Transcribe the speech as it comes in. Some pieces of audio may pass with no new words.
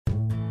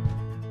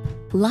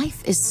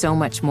Life is so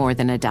much more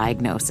than a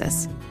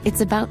diagnosis. It's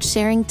about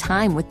sharing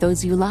time with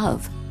those you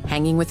love,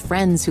 hanging with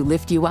friends who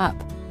lift you up,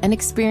 and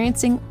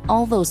experiencing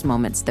all those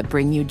moments that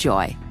bring you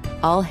joy.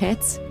 All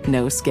hits,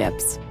 no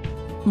skips.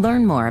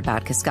 Learn more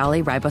about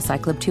Kisqali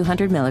Ribociclib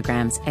 200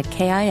 milligrams at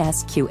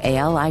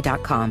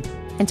KISQALI.com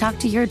and talk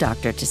to your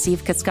doctor to see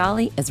if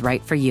Kisqali is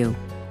right for you.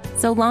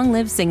 So long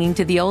live singing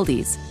to the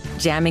oldies,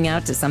 jamming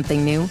out to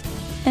something new,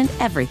 and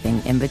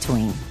everything in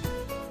between.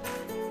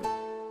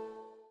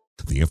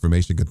 The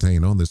information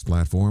contained on this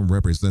platform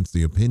represents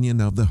the opinion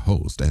of the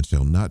host and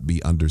shall not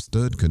be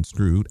understood,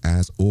 construed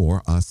as,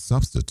 or a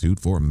substitute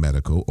for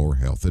medical or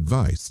health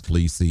advice.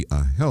 Please see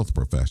a health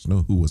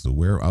professional who is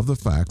aware of the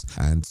facts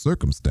and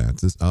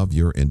circumstances of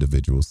your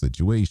individual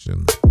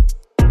situation.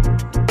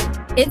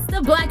 It's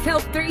the Black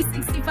Health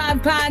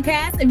 365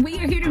 podcast, and we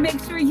are here to make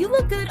sure you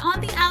look good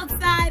on the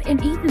outside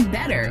and even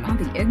better on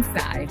the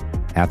inside.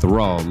 After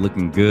all,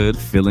 looking good,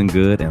 feeling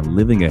good, and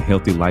living a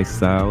healthy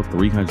lifestyle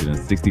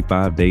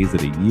 365 days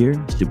of the year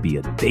should be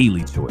a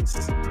daily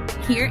choice.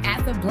 Here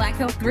at the Black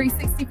Health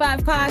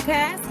 365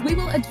 podcast, we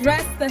will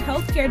address the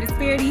healthcare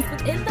disparities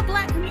within the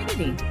Black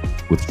community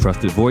with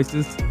trusted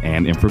voices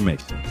and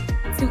information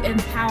to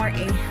empower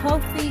a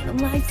healthy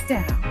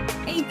lifestyle.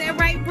 Ain't that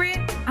right, Britt?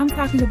 I'm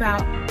talking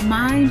about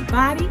mind,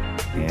 body,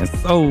 and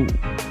soul.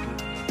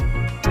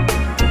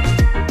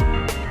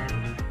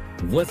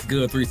 What's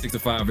good,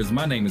 365ers?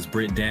 My name is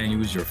Britt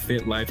Daniels, your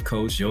fit life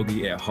coach,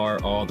 yogi at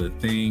heart, all the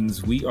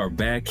things. We are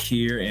back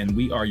here and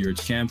we are your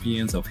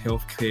champions of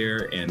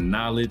healthcare and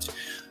knowledge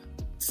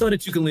so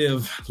that you can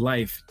live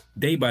life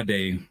day by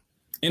day,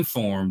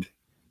 informed,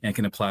 and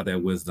can apply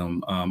that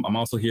wisdom. I'm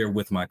also here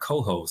with my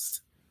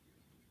co-host.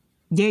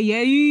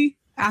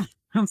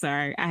 I'm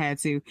sorry. I had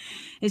to.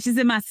 It's just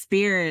in my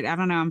spirit. I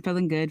don't know. I'm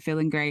feeling good,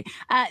 feeling great.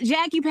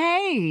 Jackie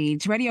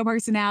Page, radio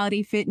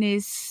personality,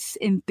 fitness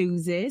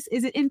enthusiast.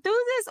 Is it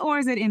enthusiast or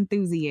is it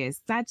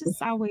enthusiast? I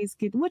just always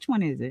get, which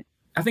one is it?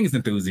 I think it's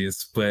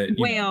enthusiast, but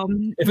well,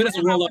 if it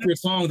doesn't roll off your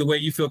tongue the way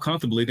you feel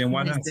comfortably, then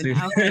why not?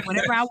 Okay,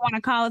 whatever I want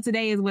to call it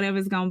today is whatever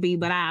it's going to be.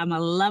 But I'm a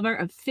lover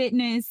of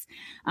fitness.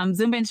 I'm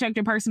Zumba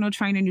instructor, personal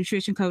trainer,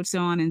 nutrition coach, so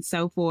on and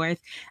so forth.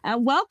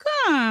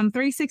 Welcome,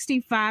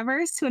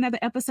 365ers, to another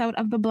episode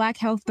of the Black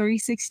Health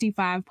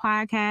 365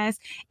 podcast.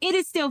 It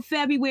is still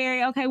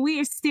February. Okay, we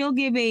are still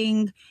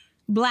giving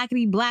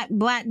blackity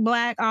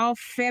black all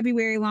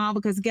February long,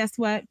 because guess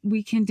what?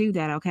 We can do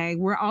that, okay?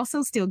 We're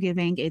also still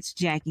giving, it's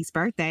Jackie's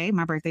birthday.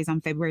 My birthday's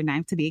on February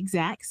 9th to be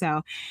exact.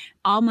 So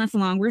all month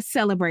long, we're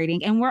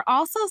celebrating. And we're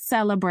also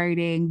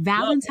celebrating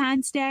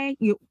Valentine's Day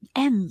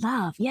and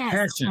love. Yes.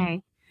 Passion.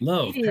 Okay.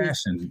 Love,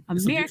 passion.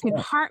 American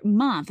Heart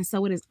Month.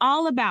 So it is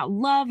all about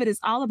love. It is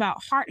all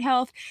about heart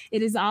health.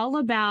 It is all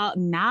about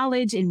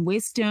knowledge and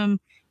wisdom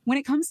when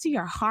it comes to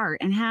your heart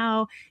and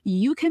how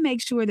you can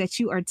make sure that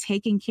you are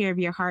taking care of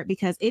your heart,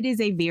 because it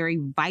is a very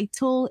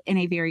vital and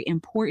a very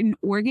important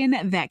organ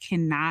that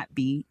cannot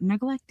be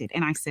neglected.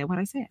 And I said what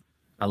I said.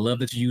 I love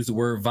that you use the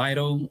word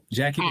vital,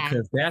 Jackie,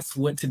 because that's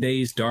what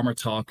today's Dharma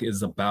Talk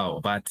is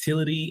about.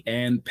 Vitality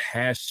and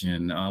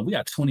passion. We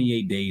got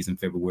 28 days in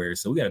February,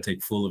 so we got to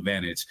take full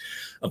advantage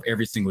of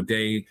every single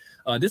day.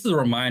 This is a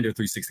reminder,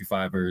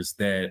 365ers,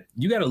 that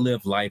you got to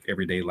live life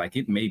every day like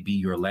it may be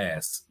your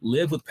last.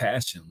 Live with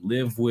passion.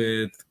 Live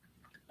with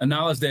a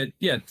knowledge that,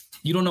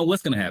 you don't know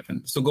what's going to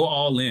happen. So go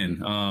all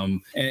in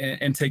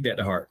and take that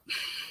to heart.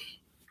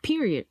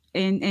 Period.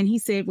 And he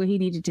said what he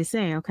needed to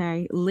say.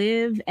 Okay.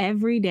 Live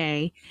every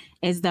day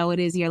as though it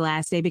is your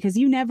last day, because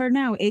you never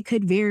know. It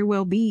could very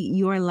well be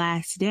your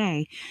last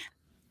day.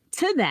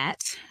 To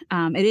that,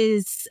 it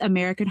is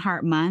American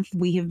Heart Month.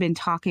 We have been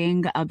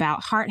talking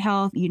about heart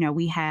health. You know,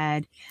 we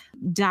had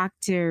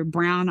Dr.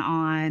 Brown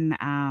on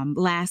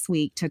last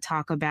week to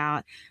talk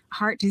about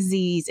heart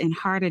disease and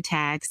heart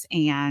attacks,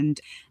 and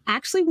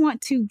actually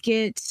want to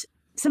get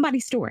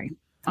somebody's story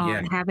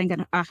on having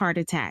a heart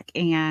attack,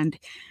 and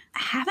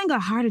having a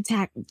heart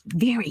attack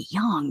very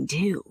young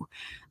too.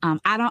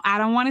 I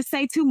don't want to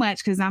say too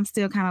much because I'm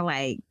still kind of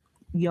like,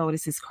 yo,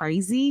 this is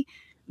crazy.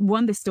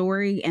 One, the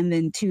story, and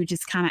then two,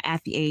 just kind of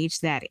at the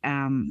age that,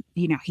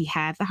 he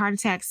had the heart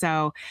attack.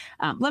 So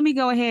let me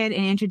go ahead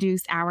and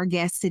introduce our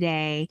guest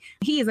today.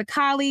 He is a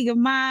colleague of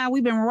mine.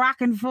 We've been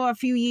rocking for a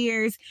few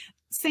years.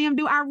 Sam,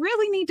 do I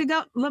really need to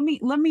go? Let me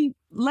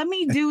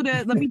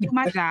do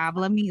my job.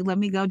 Let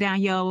me go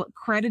down your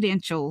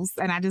credentials.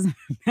 And I just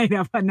made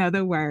up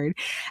another word.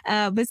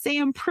 But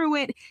Sam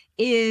Pruitt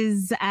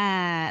is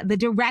the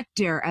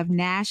director of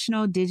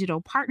National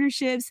Digital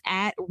Partnerships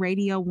at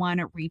Radio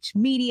One Reach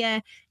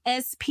Media.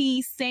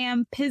 SP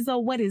Sam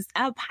Pizzle, what is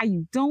up? How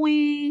you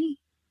doing?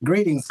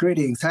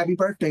 Greetings. Happy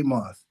birthday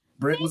month.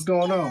 Britt, what's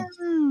going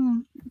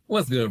on?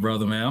 What's good,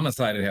 brother, man? I'm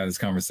excited to have this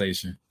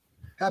conversation.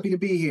 Happy to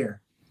be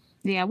here.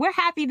 Yeah, we're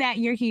happy that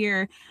you're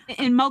here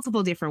in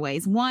multiple different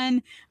ways.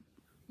 One,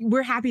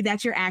 we're happy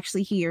that you're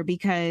actually here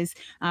because,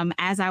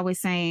 as I was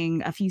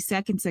saying a few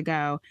seconds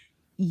ago,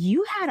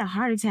 you had a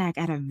heart attack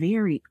at a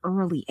very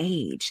early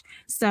age.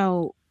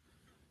 So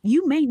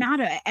you may not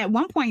at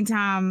one point in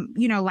time,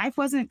 life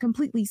wasn't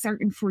completely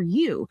certain for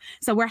you.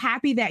 So we're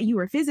happy that you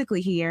were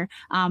physically here.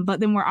 But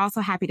then we're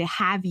also happy to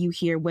have you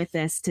here with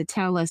us to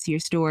tell us your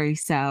story.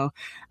 So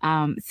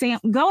Sam,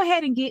 go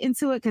ahead and get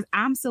into it, because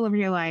I'm still over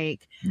here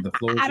like,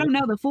 I don't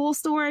know the full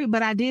story,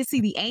 but I did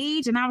see the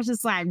age and I was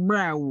just like,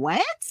 bro,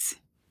 what?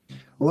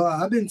 Well,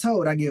 I've been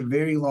told I give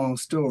very long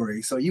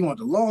stories. So you want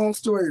the long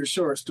story or the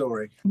short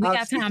story? We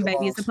got time,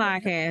 baby. It's a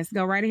podcast.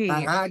 Go right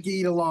ahead. I'll give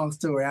you the long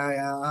story.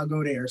 I'll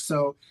go there.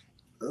 So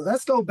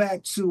let's go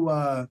back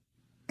to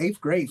 8th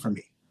grade for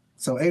me.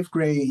 So 8th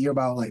grade, you're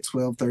about like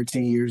 12,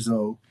 13 years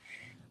old.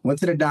 Went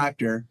to the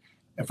doctor,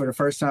 and for the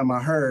first time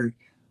I heard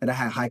that I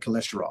had high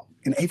cholesterol.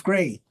 In 8th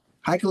grade,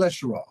 high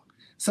cholesterol.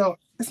 So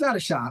it's not a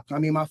shock. I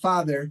mean, my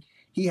father,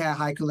 he had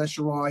high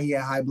cholesterol, he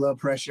had high blood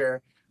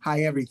pressure,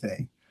 high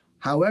everything.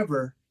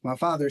 However, my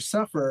father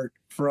suffered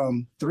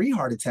from 3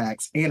 heart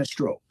attacks and a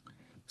stroke.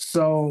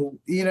 So,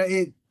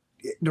 the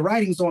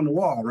writing's on the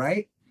wall,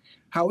 right?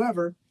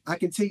 However, I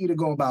continue to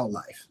go about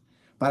life.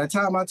 By the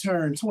time I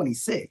turned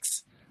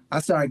 26,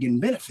 I started getting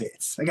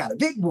benefits. I got a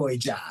big boy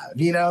job.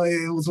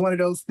 It was one of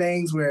those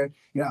things where,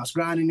 I was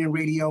grinding in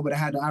radio, but I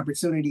had the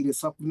opportunity to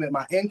supplement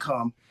my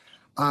income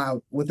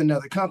with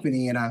another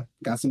company. And I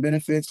got some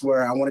benefits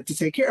where I wanted to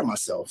take care of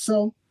myself.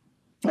 So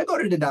I go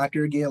to the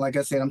doctor again. Like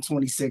I said, I'm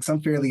 26.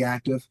 I'm fairly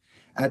active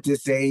at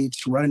this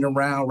age, running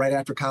around right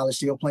after college,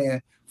 still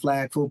playing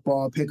flag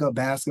football, pickup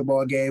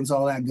basketball games,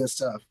 all that good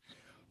stuff.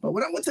 But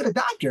when I went to the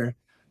doctor,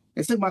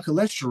 they took my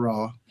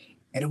cholesterol,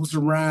 and it was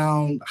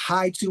around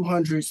high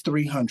 200s,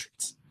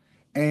 300s.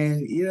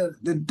 And,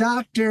 the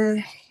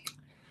doctor,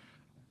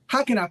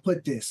 how can I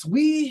put this?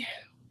 We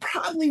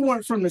probably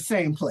weren't from the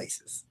same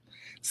places.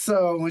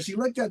 So when she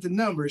looked at the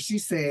numbers, she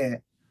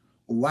said,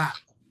 wow,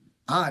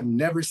 I've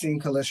never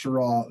seen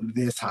cholesterol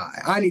this high.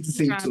 I need to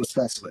send you to a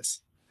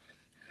specialist.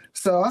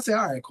 So I said,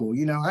 all right, cool.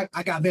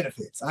 I got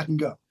benefits. I can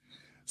go.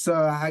 So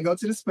I go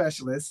to the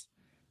specialist,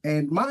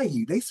 and mind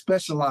you, they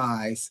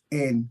specialize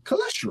in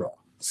cholesterol.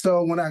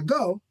 So when I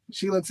go,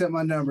 she looks at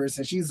my numbers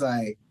and she's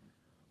like,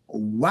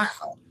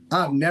 wow,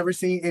 I've never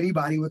seen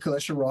anybody with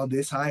cholesterol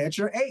this high at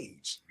your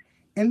age.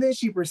 And then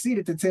she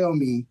proceeded to tell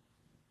me,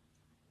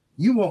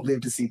 you won't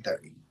live to see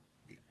 30.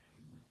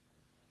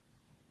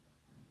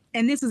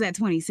 And this was at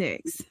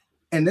 26.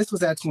 And this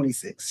was at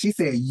 26. She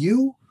said,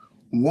 you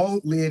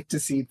won't live to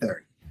see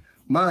 30.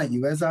 Mind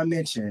you, as I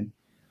mentioned,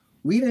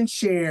 we didn't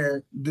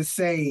share the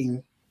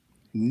same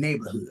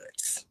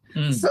neighborhoods.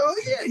 So,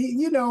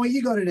 yeah, when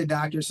you go to the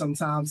doctor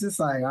sometimes, it's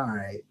like, all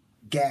right,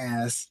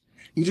 gas.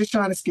 You're just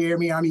trying to scare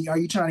me. I mean, are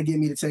you trying to get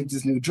me to take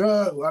this new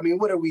drug? I mean,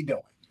 what are we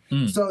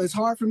doing? So it's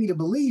hard for me to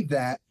believe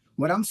that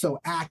when I'm so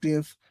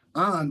active,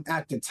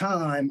 at the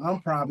time, I'm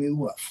probably,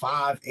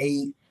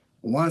 5'8",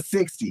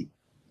 160.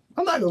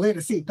 I'm not going to live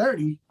to see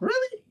 30.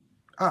 Really?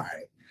 All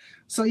right.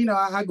 So,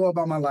 I go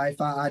about my life.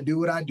 I do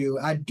what I do.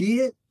 I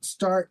did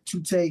start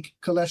to take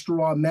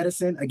cholesterol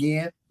medicine.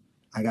 Again,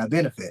 I got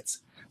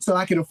benefits, so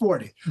I can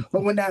afford it.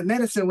 But when that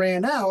medicine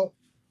ran out,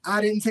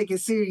 I didn't take it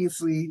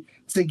seriously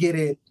to get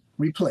it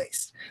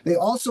replaced. They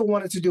also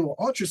wanted to do an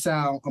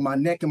ultrasound on my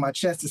neck and my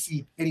chest to see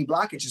if any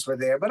blockages were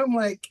there. But I'm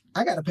like,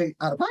 I got to pay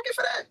out of pocket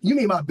for that? You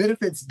mean my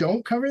benefits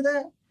don't cover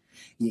that?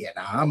 Yeah,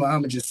 I'm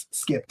going to just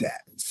skip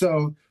that.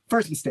 So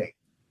first mistake.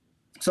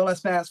 So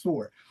let's fast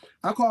forward.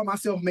 I call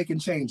myself making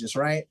changes,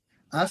 right?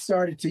 I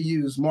started to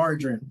use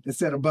margarine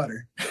instead of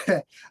butter.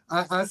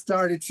 I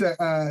started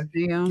to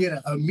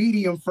get a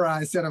medium fry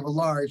instead of a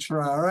large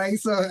fry, right?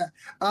 So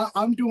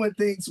I'm doing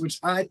things which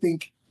I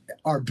think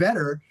are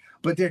better,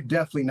 but they're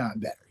definitely not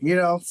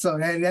better, So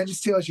that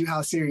just tells you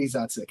how serious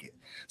I took it.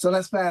 So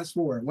let's fast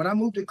forward. When I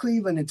moved to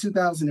Cleveland in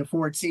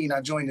 2014,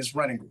 I joined this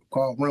running group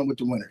called Run with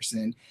the Winners.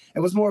 And it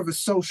was more of a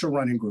social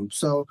running group.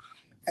 So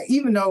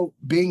even though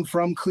being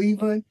from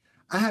Cleveland,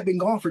 I had been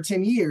gone for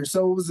 10 years.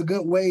 So it was a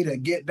good way to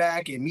get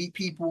back and meet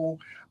people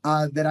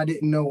that I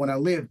didn't know when I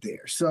lived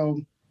there.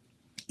 So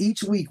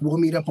each week we'll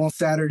meet up on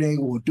Saturday.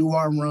 We'll do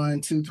our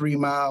run 2-3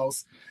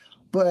 miles.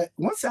 But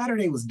one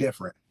Saturday was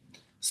different.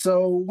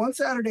 So one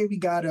Saturday we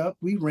got up,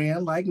 we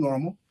ran like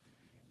normal,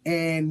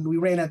 and we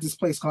ran at this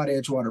place called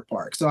Edgewater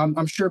Park. So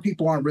I'm sure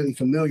people aren't really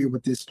familiar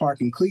with this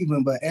park in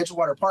Cleveland, but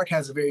Edgewater Park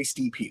has a very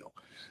steep hill.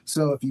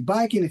 So if you're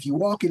biking, if you're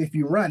walking, if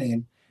you're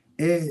running,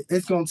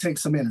 it's going to take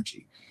some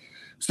energy.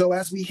 So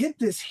as we hit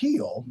this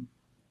hill,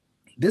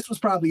 this was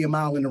probably a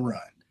mile in the run.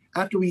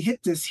 After we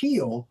hit this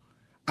hill,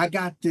 I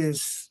got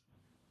this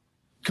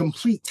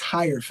complete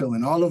tired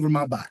feeling all over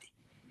my body,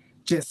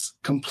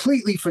 just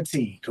completely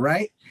fatigued,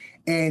 right?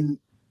 And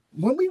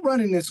when we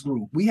run in this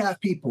group, we have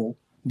people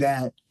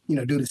that,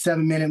 do the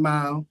 7-minute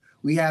mile.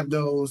 We have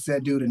those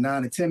that do the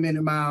 9 to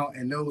 10-minute mile,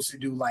 and those who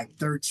do like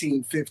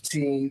 13,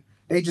 15.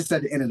 They just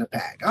at the end of the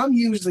pack. I'm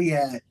usually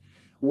at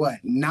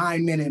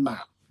 9-minute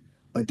mile.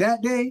 But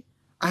that day,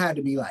 I had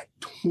to be like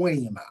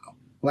 20 a mile.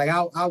 Like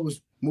I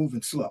was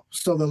moving slow.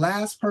 So the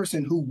last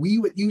person who we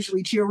would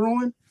usually cheer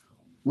on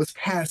was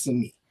passing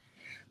me.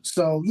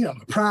 So, my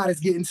pride is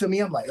getting to me.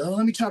 I'm like,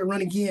 let me try to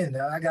run again.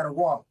 I got to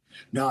walk.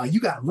 No, you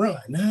got to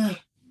run.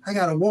 I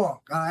got to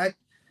walk. All right.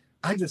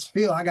 I just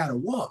feel I gotta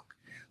walk.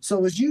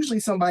 So it's usually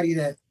somebody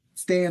that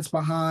stands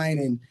behind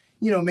and,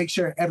 make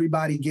sure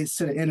everybody gets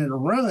to the end of the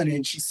run.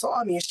 And she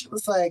saw me and she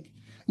was like,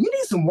 "You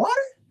need some water?"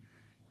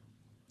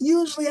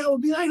 Usually I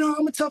would be like, "No, I'm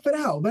gonna tough it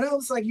out." But I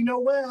was like, you know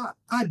what?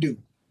 I do.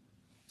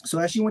 So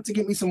as she went to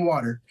get me some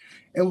water,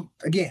 and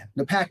again,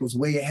 the pack was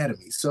way ahead of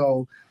me.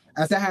 So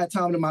as I had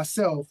time to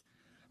myself,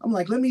 I'm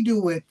like, let me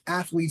do what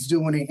athletes do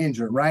when they're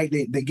injured, right?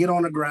 They get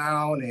on the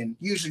ground and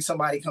usually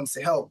somebody comes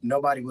to help.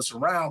 Nobody was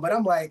around, but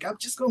I'm like, I'm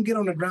just going to get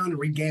on the ground and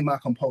regain my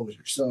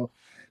composure. So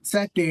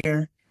sat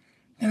there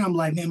and I'm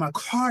like, man, my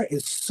car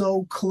is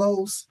so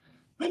close.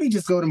 Let me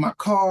just go to my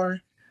car.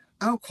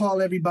 I'll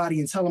call everybody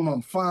and tell them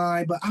I'm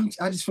fine, but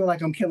I just feel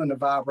like I'm killing the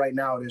vibe right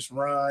now of this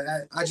run.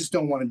 I just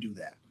don't want to do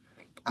that.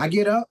 I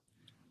get up,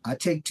 I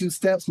take 2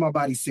 steps, my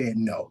body said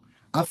no.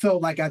 I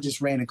felt like I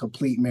just ran a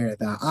complete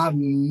marathon. I've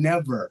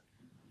never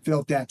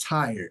felt that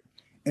tired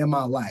in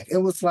my life. It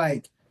was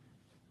like,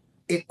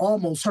 it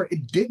almost hurt.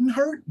 It didn't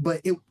hurt,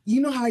 but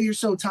how you're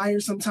so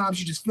tired sometimes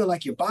you just feel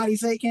like your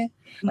body's aching?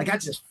 Like I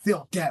just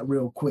felt that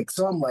real quick.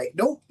 So I'm like,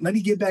 nope, let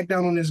me get back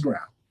down on this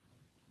ground.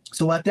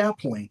 So at that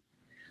point,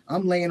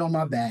 I'm laying on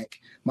my back.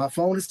 My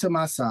phone is to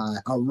my side.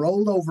 I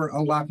roll over,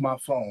 unlock my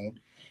phone,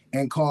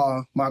 and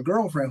call my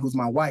girlfriend, who's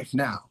my wife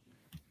now.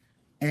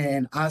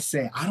 And I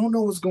said, I don't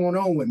know what's going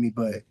on with me,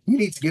 but you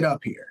need to get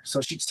up here.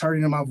 So she's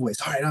turning in my voice.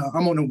 All right,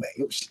 I'm on the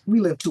way. We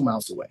live 2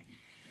 miles away.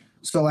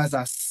 So as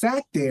I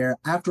sat there,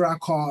 after I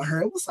called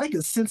her, it was like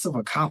a sense of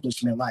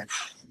accomplishment. Like,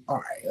 all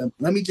right,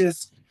 let me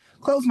just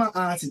close my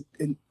eyes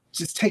and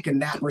just take a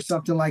nap or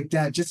something like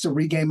that, just to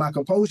regain my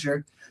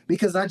composure,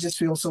 because I just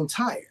feel so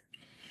tired.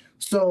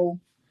 So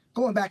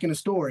going back in the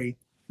story,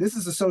 this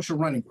is a social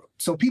running group.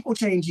 So people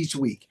change each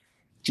week.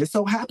 Just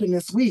so happened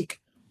this week,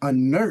 a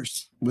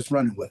nurse was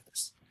running with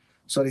us.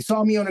 So they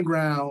saw me on the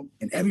ground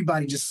and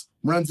everybody just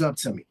runs up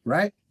to me,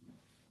 right?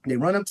 They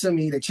run up to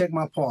me, they check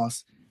my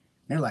pulse.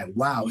 They're like,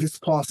 wow, his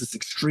pulse is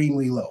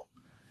extremely low.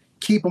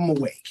 Keep him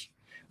awake.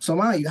 So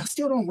mind you, I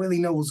still don't really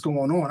know what's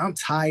going on. I'm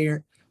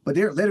tired, but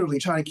they're literally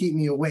trying to keep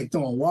me awake,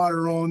 throwing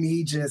water on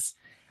me, just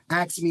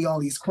asking me all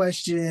these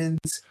questions.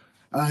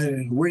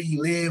 Where do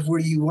you live?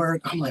 Where do you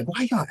work? I'm like,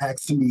 why y'all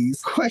asking me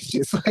these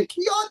questions? Like,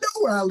 y'all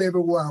know where I live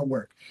and where I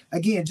work.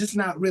 Again, just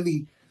not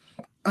really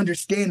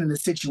understanding the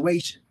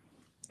situation.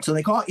 So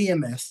they call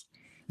EMS.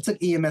 It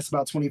took EMS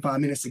about 25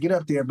 minutes to get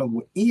up there, but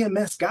when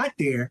EMS got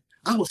there,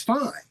 I was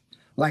fine.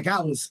 Like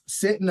I was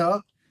sitting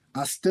up,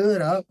 I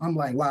stood up. I'm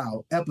like,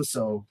 wow,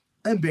 episode,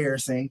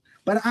 embarrassing,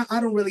 but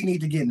I don't really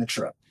need to get in the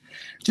truck.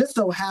 Just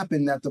so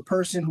happened that the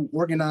person who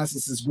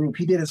organizes this group,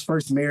 he did his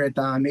first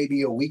marathon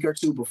maybe a week or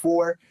 2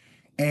 before,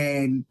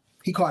 and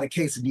he caught a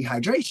case of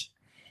dehydration.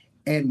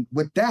 And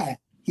with that,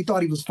 he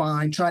thought he was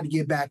fine, tried to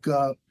get back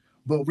up,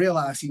 but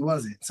realized he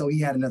wasn't. So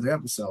he had another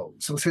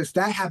episode. So since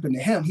that happened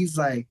to him, he's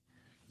like,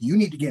 you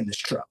need to get in this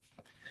truck.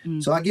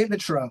 So I get in the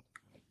truck,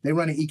 they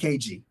run an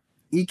EKG.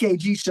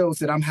 EKG shows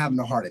that I'm having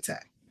a heart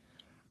attack.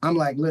 I'm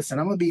like, listen,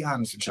 I'm gonna be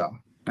honest with y'all.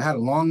 I had a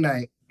long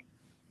night.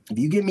 If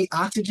you give me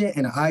oxygen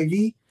and an IV,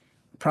 I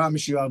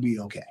promise you I'll be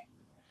okay.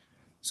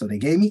 So they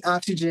gave me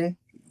oxygen,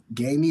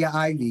 gave me an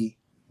IV,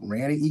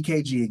 ran an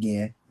EKG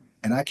again,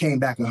 and I came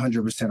back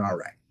 100% all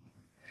right.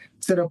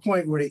 To the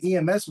point where the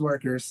EMS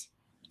workers,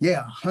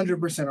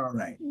 100% all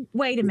right.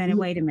 Wait a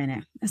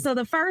minute. So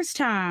the first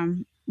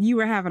time you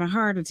were having a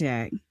heart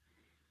attack,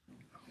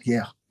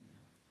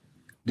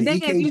 they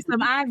gave you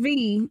some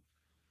IV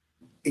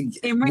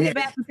and ran it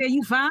back and said,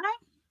 you fine?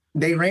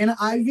 They ran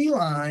an IV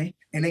line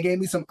and they gave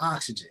me some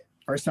oxygen.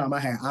 First time I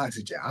had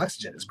oxygen.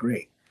 Oxygen is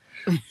great.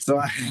 So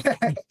I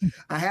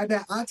had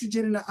that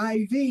oxygen in the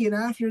IV, and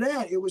after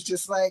that, it was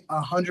just like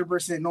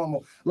 100%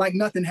 normal. Like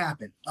nothing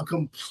happened. A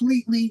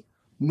completely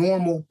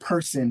normal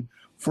person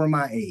for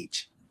my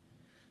age.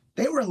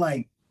 They were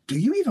like, do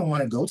you even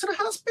want to go to the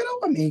hospital?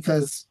 I mean,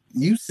 because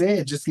you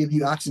said just give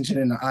you oxygen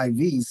in the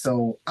IV,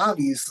 so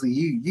obviously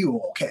you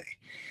were okay.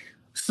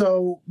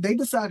 So they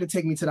decided to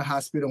take me to the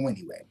hospital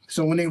anyway.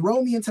 So when they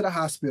rolled me into the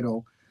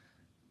hospital,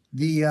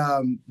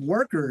 the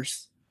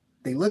workers,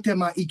 they looked at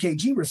my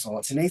EKG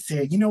results and they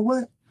said, you know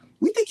what?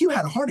 We think you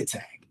had a heart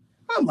attack.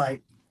 I'm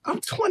like,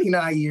 I'm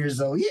 29 years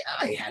old. Yeah,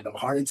 I ain't had no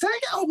heart attack.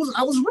 I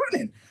was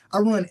running. I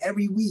run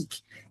every week.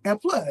 And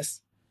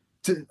plus,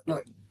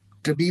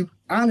 to be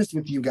honest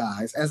with you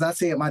guys, as I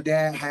said, my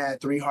dad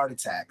had 3 heart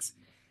attacks.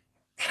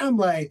 And I'm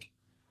like,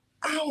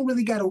 I don't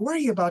really got to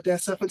worry about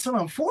that stuff until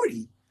I'm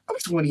 40. I'm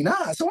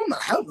 29, so I'm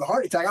not having a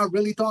heart attack. I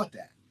really thought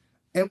that.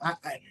 And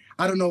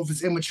I don't know if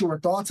it's immature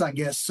thoughts, I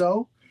guess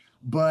so.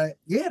 But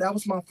yeah, that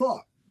was my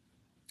thought.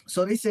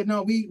 So they said,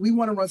 no, we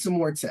want to run some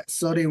more tests.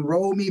 So they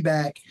rolled me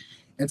back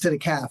into the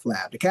cath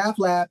lab. The cath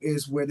lab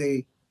is where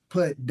they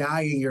put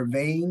dye in your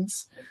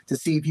veins to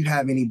see if you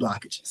have any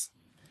blockages.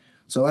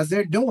 So as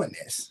they're doing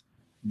this,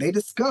 they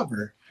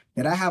discover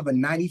that I have a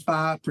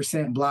 95%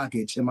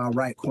 blockage in my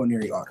right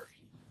coronary artery.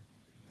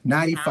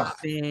 95.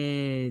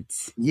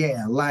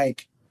 Yeah,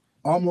 like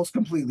almost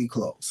completely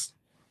closed.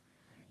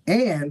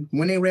 And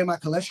when they ran my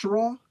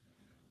cholesterol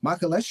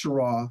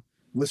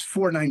was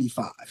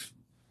 495.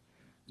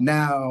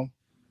 Now,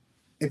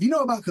 if you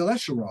know about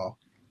cholesterol,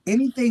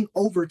 anything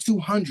over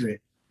 200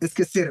 is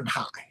considered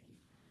high.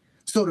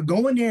 So to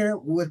go in there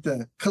with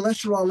the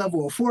cholesterol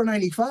level of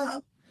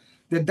 495,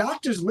 the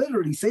doctors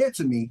literally said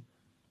to me,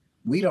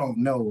 we don't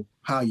know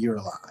how you're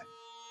alive.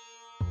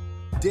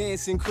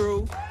 Dancing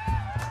crew,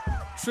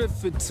 trip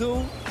for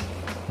two,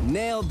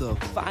 nailed the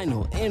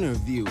final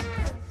interview.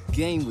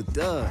 Game with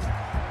Doug,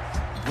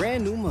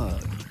 brand new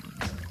mug.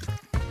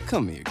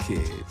 Come here,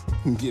 kid,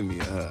 give me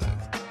a hug.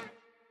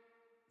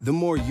 The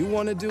more you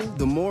want to do,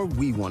 the more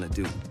we want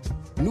to do.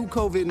 New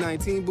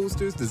COVID-19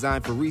 boosters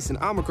designed for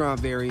recent Omicron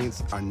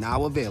variants are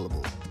now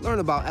available. Learn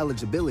about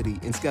eligibility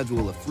and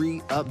schedule a free,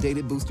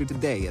 updated booster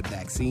today at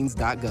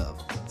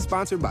vaccines.gov.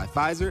 Sponsored by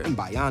Pfizer and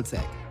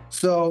BioNTech.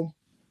 So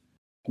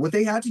what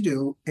they had to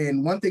do,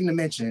 and one thing to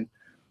mention,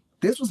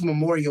 this was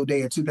Memorial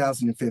Day of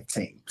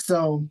 2015.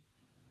 So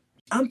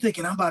I'm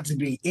thinking I'm about to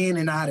be in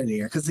and out of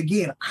there because,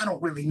 again, I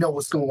don't really know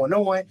what's going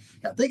on.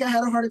 I think I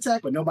had a heart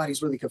attack, but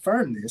nobody's really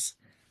confirmed this.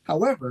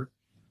 However,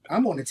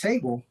 I'm on the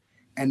table,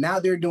 and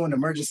now they're doing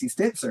emergency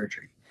stent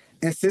surgery.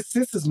 And since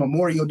this is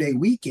Memorial Day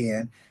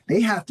weekend,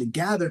 they have to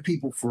gather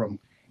people from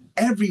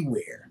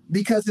everywhere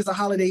because it's a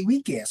holiday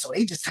weekend. So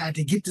they just had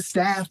to get the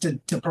staff to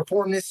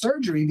perform this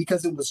surgery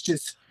because it was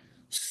just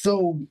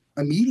so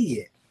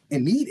immediate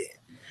and needed.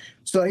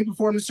 So they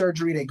perform the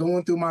surgery. They go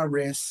in through my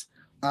wrist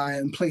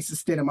and place a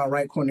stent in my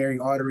right coronary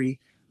artery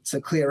to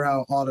clear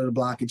out all of the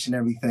blockage and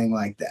everything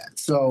like that.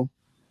 So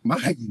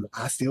mind you,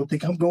 I still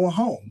think I'm going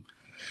home.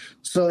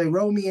 So they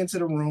roll me into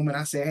the room and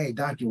I say, hey,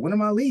 doctor, when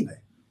am I leaving?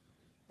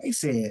 They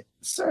said,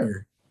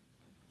 sir,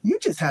 you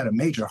just had a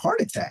major heart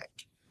attack.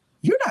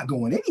 You're not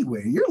going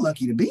anywhere. You're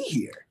lucky to be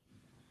here.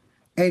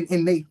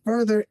 And they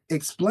further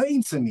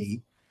explained to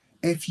me,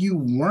 if you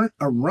weren't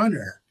a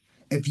runner,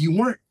 if you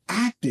weren't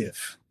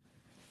active,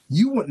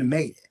 you wouldn't have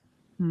made it.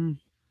 Mm.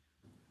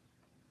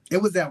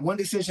 It was that one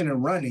decision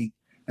in running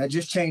that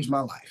just changed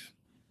my life.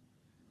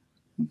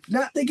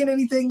 Not thinking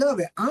anything of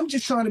it. I'm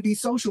just trying to be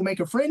social, make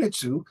a friend or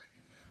two.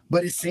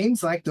 But it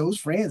seems like those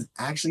friends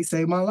actually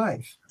saved my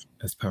life.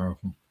 That's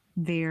powerful.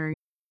 Very.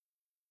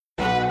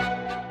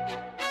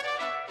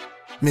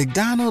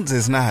 McDonald's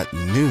is not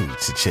new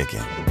to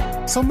chicken.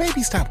 So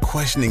maybe stop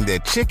questioning their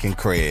chicken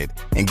cred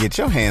and get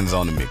your hands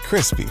on the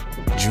McCrispy.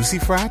 Juicy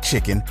fried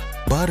chicken,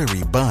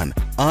 buttery bun,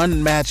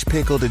 unmatched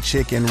pickle to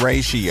chicken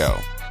ratio.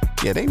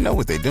 Yeah, they know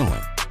what they're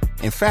doing.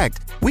 In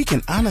fact, we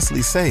can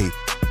honestly say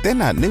they're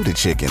not new to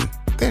chicken.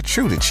 They're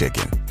true to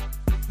chicken.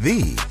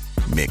 The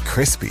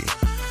McCrispy.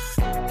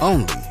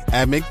 Only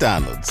at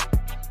McDonald's.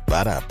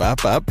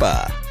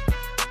 Ba-da-ba-ba-ba.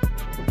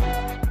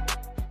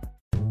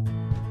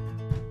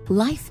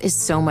 Life is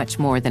so much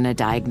more than a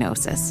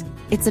diagnosis.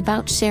 It's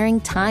about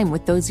sharing time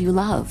with those you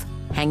love,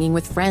 hanging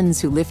with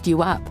friends who lift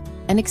you up,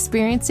 and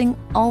experiencing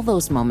all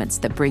those moments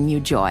that bring you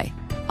joy.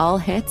 All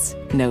hits,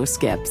 no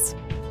skips.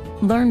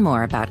 Learn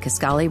more about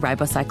Kisqali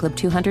Ribociclib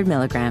 200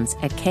 milligrams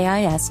at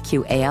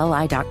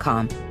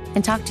KISQALI.com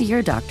and talk to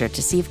your doctor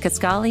to see if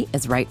Kisqali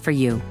is right for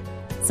you.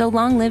 So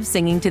long live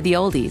singing to the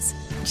oldies,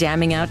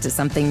 jamming out to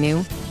something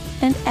new,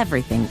 and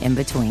everything in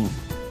between.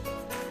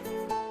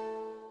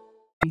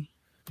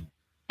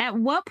 At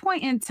what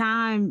point in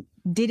time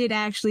did it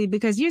actually,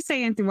 because you're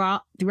saying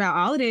throughout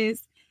all of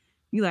this,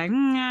 you're like,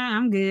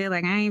 I'm good.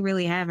 Like, I ain't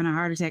really having a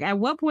heart attack. At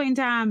what point in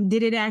time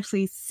did it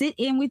actually sit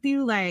in with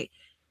you? Like,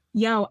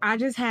 yo, I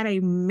just had a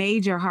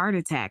major heart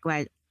attack.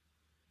 Like,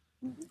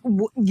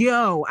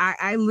 yo,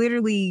 I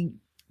literally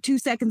 2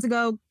 seconds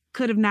ago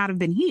could have not have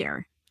been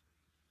here.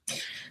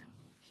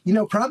 You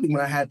know, probably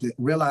when I had to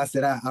realize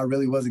that I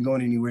really wasn't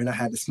going anywhere and I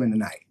had to spend the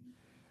night.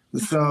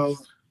 So,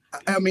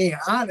 I mean,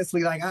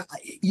 honestly, like,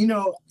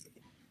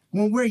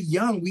 when we're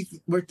young, we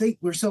think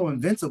we're so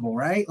invincible,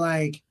 right?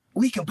 Like,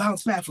 we can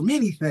bounce back from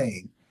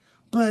anything.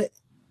 But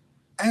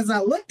as I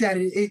looked at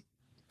it,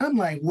 I'm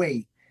like,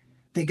 wait,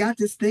 they got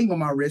this thing on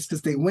my wrist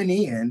because they went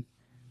in.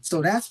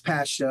 So that's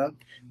patched up.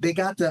 They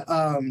got the,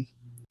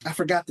 I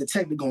forgot the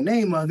technical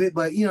name of it,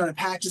 but, the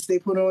patches they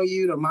put on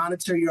you to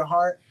monitor your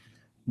heart.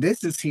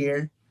 This is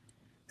here.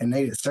 And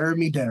they just served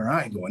me dinner.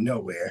 I ain't going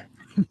nowhere.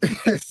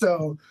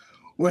 So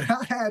when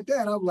I had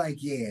that, I'm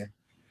like, yeah,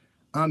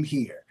 I'm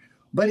here.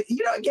 But,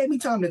 it gave me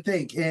time to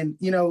think. And,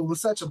 it was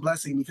such a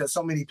blessing because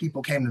so many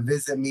people came to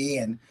visit me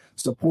and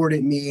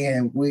supported me.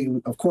 And we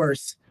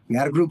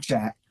had a group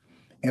chat.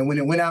 And when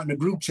it went out in the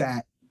group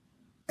chat,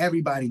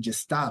 everybody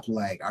just stopped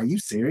like, are you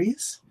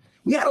serious?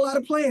 We had a lot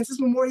of plans. It's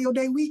Memorial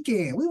Day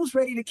weekend. We was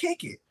ready to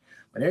kick it.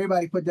 But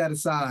everybody put that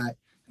aside,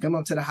 come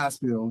up to the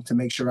hospital to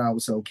make sure I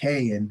was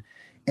okay. And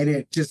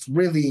it just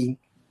really,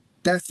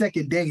 that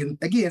second day, and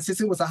again,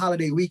 since it was a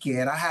holiday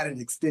weekend, I had an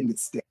extended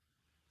stay.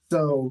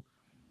 So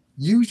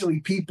usually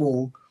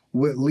people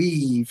would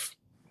leave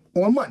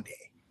on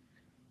Monday.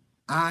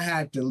 I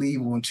had to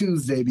leave on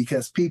Tuesday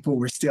because people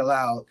were still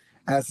out,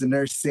 as the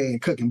nurse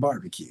said, cooking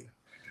barbecue.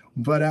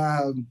 But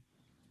I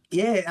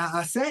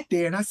sat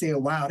there and I said,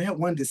 wow, that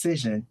one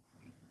decision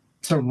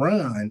to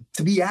run,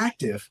 to be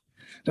active,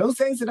 those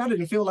things that I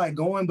didn't feel like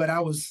going, but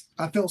I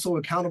felt so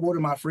accountable to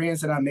my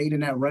friends that I made in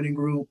that running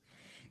group.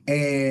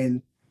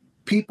 And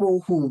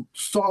people who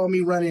saw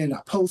me running,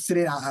 I posted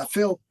it, I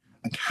felt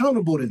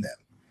accountable to them.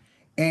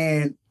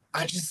 And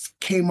I just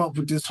came up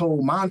with this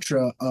whole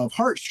mantra of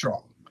heart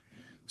strong.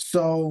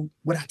 So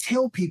what I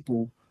tell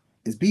people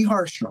is be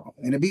heart strong.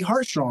 And to be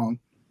heart strong,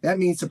 that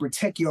means to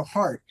protect your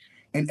heart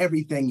and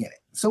everything in it.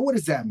 So what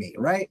does that mean,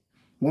 right?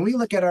 When we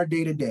look at our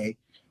day-to-day,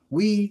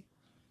 we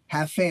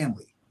have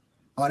family.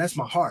 Oh, that's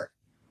my heart.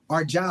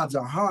 Our jobs,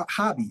 our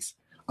hobbies.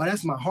 Oh,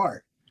 that's my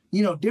heart.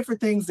 You know,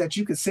 different things that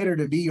you consider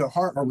to be your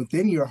heart or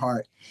within your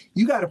heart,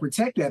 you got to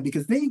protect that,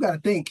 because then you got to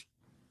think,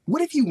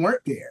 what if you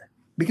weren't there?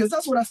 Because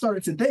that's what I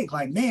started to think,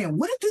 like, man,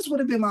 what if this would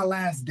have been my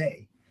last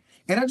day?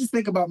 And I just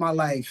think about my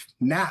life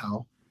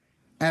now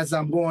as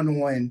I'm going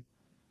on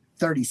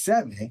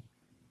 37.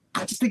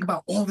 I just think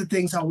about all the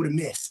things I would have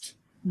missed.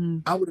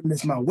 I would have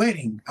missed my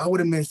wedding. I would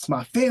have missed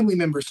my family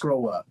members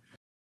grow up.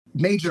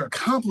 Major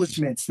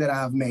accomplishments that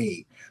I've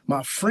made.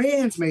 My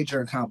friends'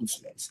 major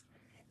accomplishments.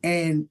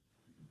 And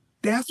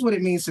that's what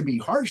it means to be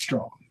heart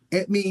strong.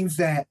 It means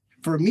that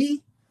for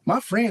me,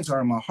 my friends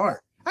are in my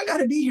heart. I got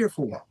to be here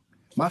for them.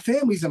 My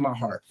family's in my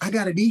heart. I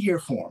got to be here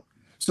for them.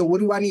 So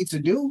what do I need to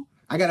do?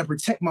 I got to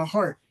protect my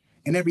heart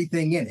and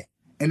everything in it.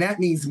 And that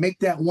means make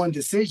that one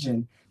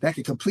decision that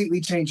could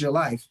completely change your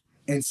life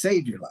and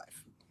save your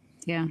life.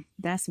 Yeah,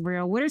 that's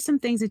real. What are some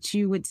things that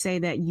you would say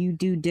that you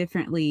do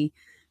differently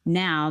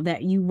now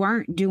that you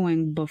weren't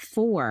doing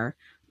before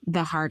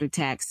the heart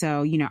attack?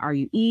 So, you know, are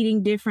you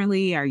eating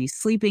differently? Are you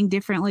sleeping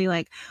differently?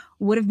 Like,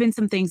 what have been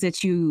some things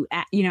that you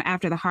know,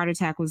 after the heart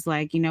attack was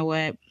like, you know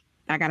what,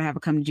 I got to have a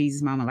come to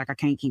Jesus moment. Like, I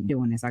can't keep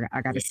doing this. I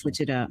got to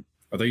switch it up.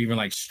 Are there even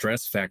like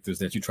stress factors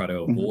that you try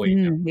to avoid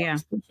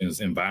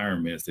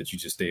environments that you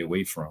just stay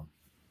away from?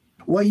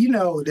 Well, you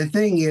know, the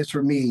thing is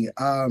for me,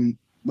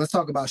 let's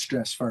talk about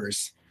stress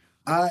first.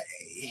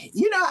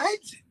 You know,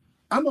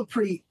 I'm a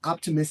pretty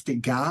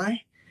optimistic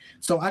guy,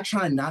 so I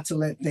try not to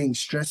let things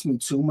stress me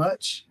too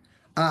much.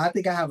 I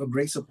think I have a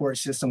great support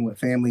system with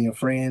family and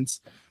friends,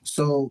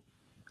 so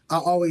I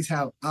always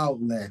have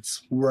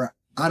outlets where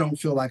I don't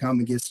feel like I'm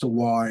against the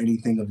wall or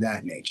anything of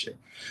that nature.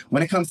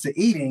 When it comes to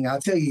eating,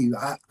 I'll tell you,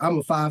 I'm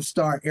a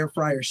 5-star air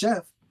fryer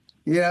chef.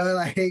 You know,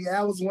 like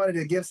that was one of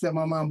the gifts that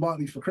my mom bought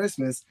me for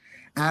Christmas.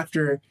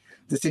 After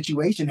the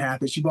situation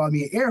happened, she bought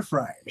me an air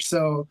fryer.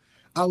 So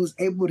I was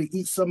able to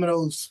eat some of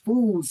those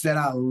foods that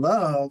I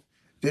love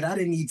that I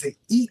didn't need to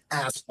eat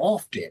as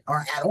often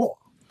or at all.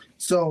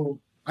 So,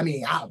 I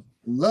mean, I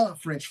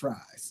love French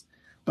fries.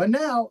 But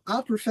now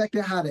I've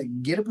perfected how to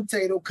get a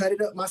potato, cut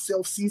it up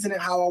myself, season it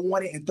how I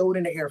want it, and throw it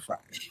in the air fryer.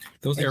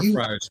 Those air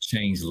fryers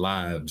change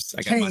lives.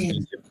 I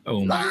got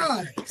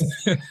lives.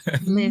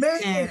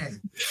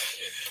 Man.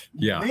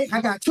 Yeah. Man,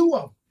 I got 2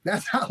 of them.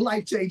 That's how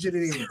life-changing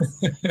it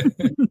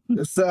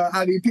is. So,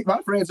 I mean,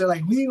 my friends are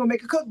like, we ain't gonna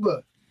make a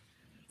cookbook.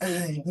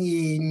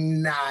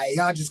 Nah,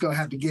 y'all just gonna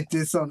have to get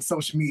this on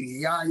social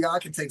media. Y'all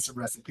can take some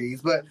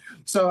recipes. But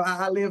so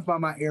I live by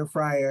my air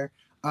fryer.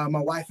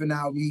 My wife and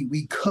I,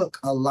 we cook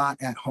a lot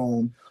at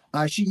home.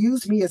 She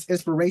used me as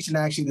inspiration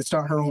actually to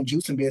start her own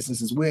juicing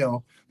business as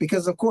well.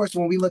 Because of course,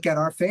 when we look at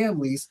our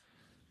families,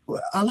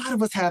 a lot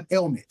of us have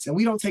ailments and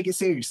we don't take it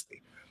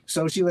seriously.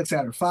 So she looks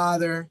at her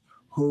father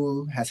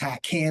who has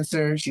had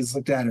cancer. She's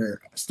looked at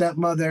her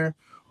stepmother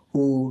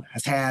who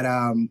has had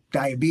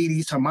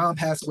diabetes. Her mom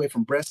passed away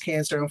from breast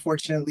cancer,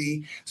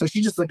 unfortunately. So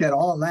she just looked at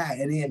all that.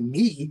 And then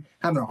me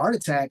having a heart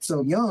attack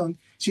so young,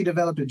 she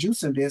developed a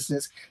juicing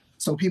business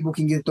so people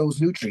can get those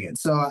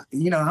nutrients. So,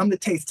 you know, I'm the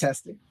taste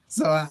tester.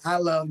 So I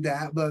love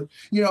that. But,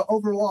 you know,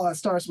 overall, it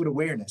starts with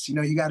awareness. You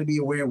know, you got to be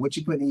aware of what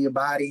you put in your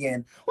body.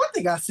 And one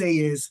thing I say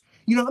is,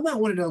 you know, I'm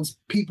not one of those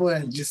people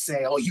that just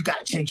say, oh, you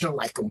got to change your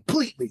life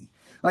completely.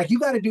 Like, you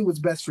got to do what's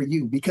best for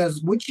you,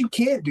 because what you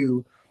can't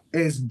do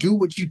is do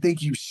what you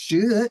think you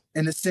should,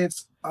 in a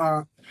sense,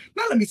 not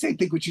let me say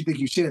think what you think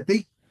you should,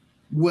 think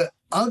what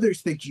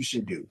others think you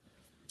should do.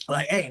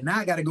 Like, hey, now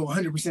I got to go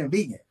 100%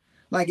 vegan.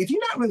 Like, if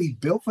you're not really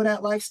built for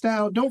that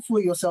lifestyle, don't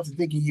fool yourself into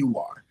thinking you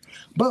are.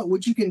 But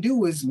what you can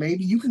do is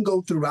maybe you can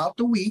go throughout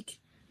the week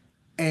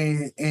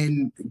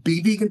and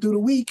be vegan through the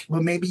week,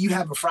 but maybe you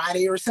have a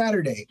Friday or a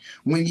Saturday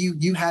when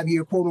you have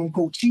your quote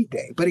unquote cheat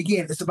day. But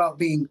again, it's about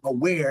being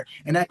aware,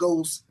 and that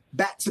goes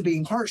back to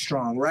being heart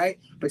strong, right?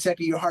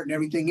 Protecting your heart and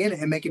everything in it,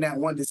 and making that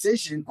one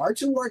decision or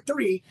 2 or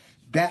 3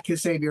 that can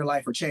save your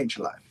life or change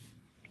your life.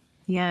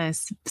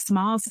 Yes.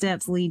 Small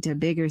steps lead to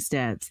bigger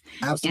steps.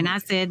 Absolutely. And I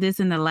said this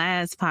in the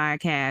last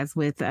podcast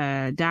with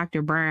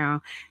Dr. Brown.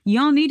 You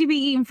don't need to be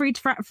eating French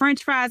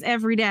fries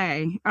every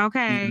day.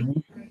 Okay.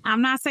 Mm-hmm.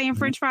 I'm not saying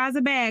French fries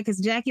are bad, because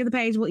Jackie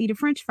LePage will eat a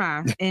French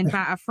fry. And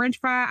by a French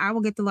fry, I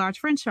will get the large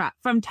French fry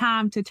from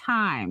time to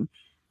time.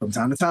 From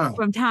time to time.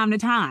 From time to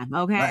time.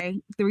 Okay. Right.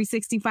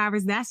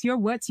 365ers. That's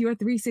what's your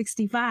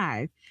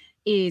 365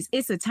 is.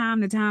 It's a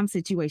time to time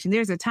situation.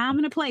 There's a time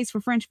and a place for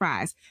French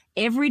fries.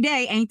 Every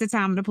day ain't the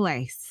time and the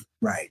place.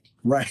 Right.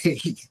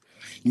 Right.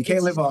 You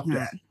can't live off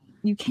that.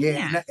 You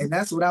can't. Yeah. And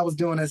that's what I was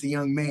doing as a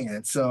young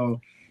man.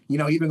 So, you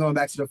know, even going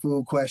back to the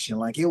food question,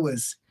 like it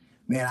was,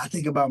 man, I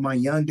think about my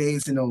young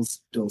days in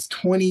those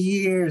 20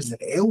 years,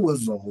 and it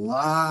was a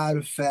lot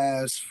of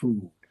fast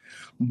food.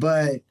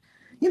 But,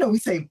 you know, we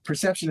say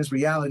perception is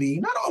reality,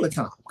 not all the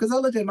time, because I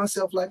look at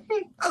myself like,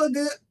 I look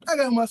good, I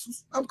got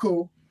muscles, I'm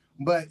cool.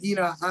 But, you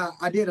know,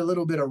 I did a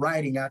little bit of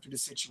writing after the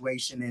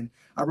situation, and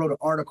I wrote an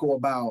article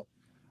about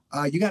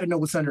you got to know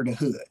what's under the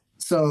hood.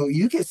 So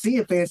you can see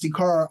a fancy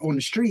car on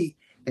the street.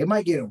 They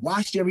might get it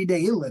washed every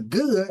day. It'll look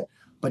good,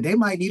 but they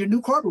might need a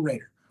new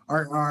carburetor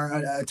or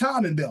a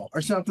timing belt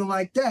or something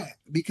like that.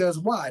 Because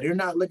why? They're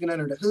not looking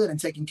under the hood and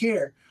taking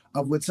care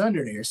of what's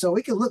under there. So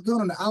it can look good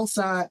on the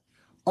outside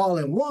all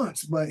at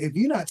once, but if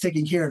you're not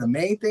taking care of the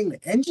main thing, the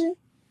engine,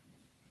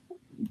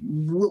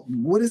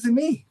 what does it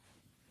mean?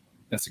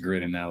 That's a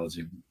great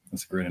analogy.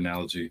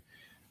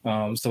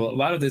 So a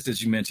lot of this,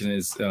 as you mentioned,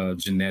 is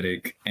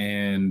genetic.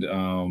 And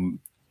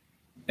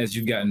as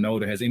you've gotten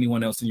older, has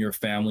anyone else in your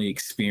family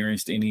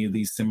experienced any of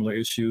these similar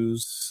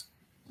issues?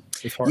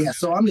 Yeah,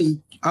 so I'm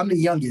the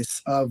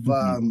youngest of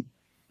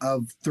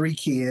 3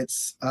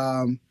 kids,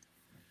 and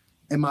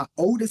my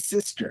oldest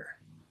sister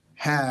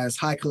has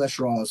high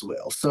cholesterol as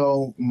well.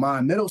 So my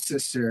middle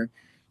sister,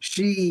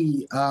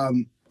 she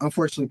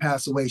unfortunately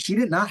passed away. She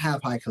did not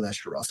have high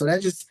cholesterol. So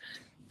that just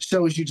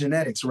shows you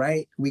genetics,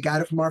 right? We got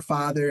it from our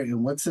father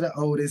and went to the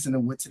oldest and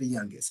then went to the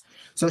youngest.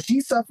 So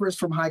she suffers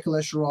from high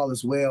cholesterol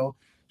as well.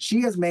 She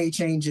has made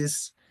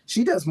changes.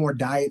 She does more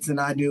diets than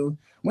I do.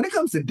 When it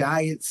comes to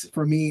diets,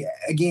 for me,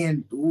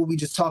 again, what we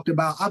just talked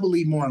about, I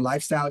believe more in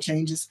lifestyle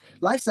changes.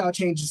 Lifestyle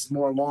changes is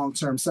more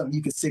long-term, something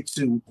you can stick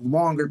to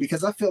longer,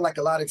 because I feel like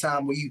a lot of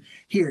time when you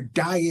hear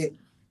diet,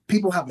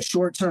 people have a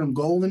short-term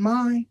goal in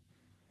mind,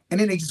 and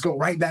then they just go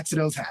right back to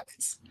those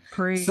habits.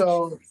 Preach.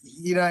 So,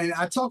 you know, and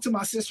I talk to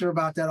my sister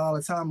about that all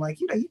the time. Like,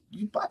 you know,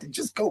 you about to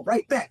just go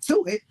right back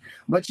to it.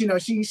 But, you know,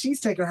 she's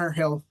taking her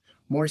health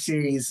more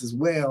serious as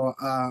well.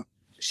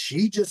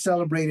 She just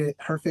celebrated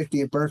her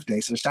 50th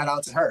birthday, so shout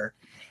out to her.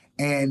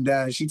 And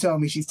she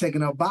told me she's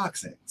taking up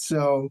boxing.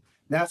 So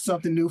that's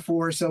something new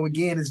for her. So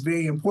again, it's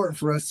very important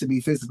for us to be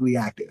physically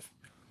active.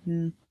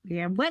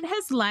 Yeah. What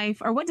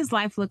does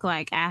life look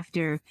like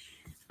after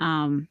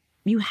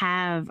you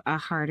have a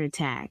heart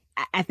attack?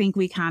 I think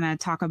we kind of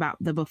talk about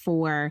the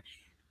before,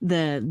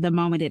 the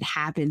moment it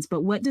happens,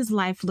 but what does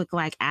life look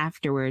like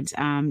afterwards?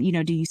 You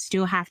know, do you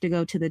still have to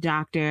go to the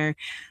doctor?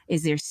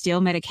 Is there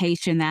still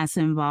medication that's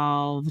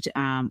involved?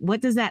 What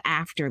does that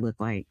after look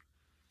like?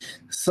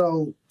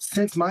 So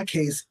since my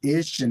case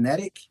is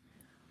genetic,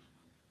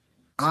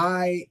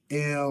 I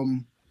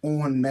am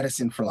on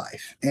medicine for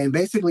life. And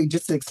basically,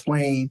 just to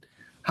explain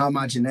how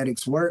my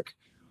genetics work,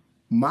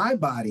 my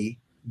body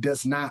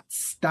does not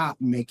stop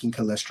making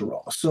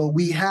cholesterol. So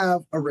we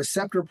have a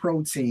receptor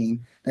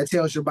protein that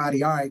tells your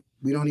body, all right,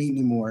 we don't need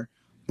anymore.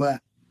 But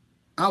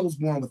I was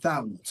born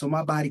without one. So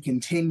my body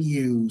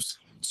continues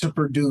to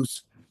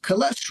produce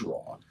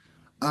cholesterol.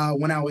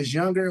 When I was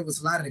younger, it was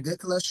a lot of the good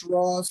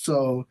cholesterol.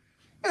 So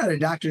yeah, the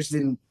doctors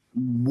didn't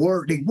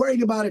they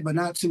worried about it, but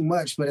not too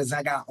much. But as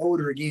I got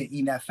older, again,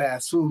 eating that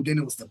fast food, then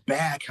it was the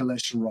bad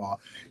cholesterol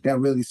that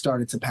really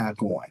started to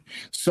pack on.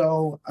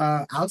 So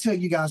I'll tell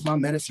you guys my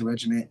medicine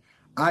regimen.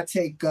 I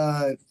take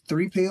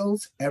 3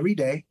 pills every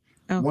day,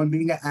 one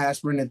being an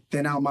aspirin to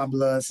thin out my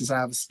blood since I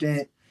have a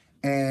stent.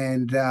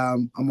 And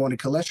I'm on a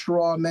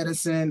cholesterol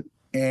medicine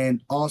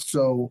and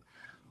also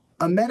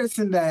a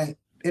medicine that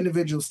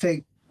individuals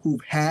take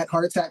who've had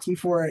heart attacks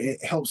before.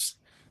 It helps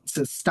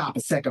to stop a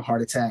second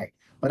heart attack.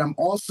 But I'm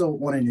also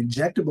on an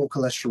injectable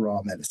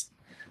cholesterol medicine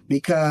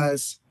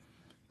because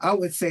I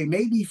would say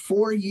maybe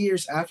 4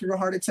 years after the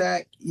heart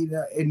attack, you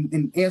know,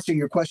 in answering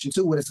your question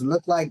too, what does it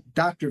look like?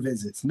 Doctor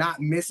visits, not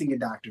missing a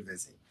doctor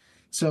visit.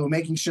 So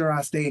making sure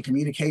I stay in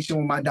communication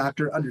with my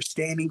doctor,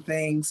 understanding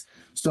things.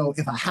 So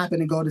if I happen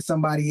to go to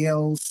somebody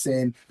else,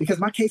 and because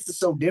my case is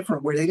so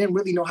different where they didn't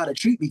really know how to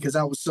treat me because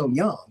I was so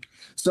young.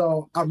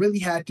 So I really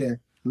had to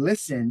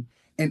listen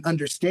and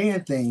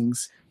understand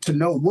things to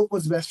know what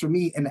was best for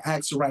me and to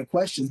ask the right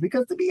questions.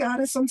 Because to be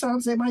honest,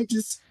 sometimes they might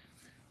just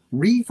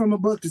read from a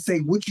book to say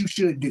what you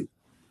should do.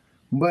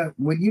 But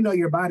when you know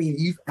your body and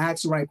you've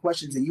asked the right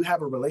questions and you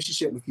have a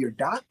relationship with your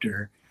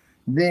doctor,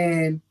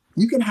 then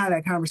you can have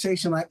that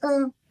conversation like,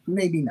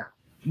 maybe not.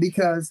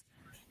 Because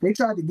they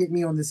tried to get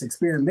me on this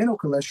experimental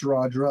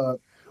cholesterol drug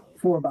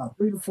for about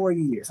 3 to 4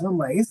 years. And I'm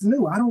like, it's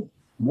new. I don't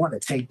want to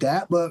take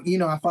that. But, you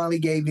know, I finally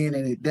gave in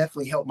and it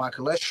definitely helped my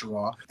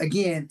cholesterol.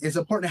 Again, it's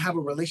important to have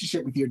a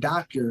relationship with your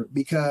doctor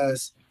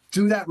because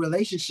through that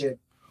relationship,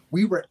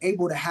 we were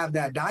able to have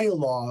that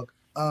dialogue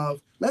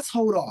of let's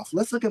hold off.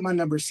 Let's look at my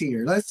numbers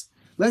here. Let's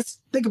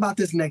think about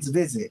this next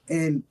visit.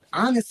 And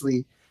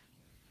honestly,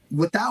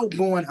 without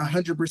going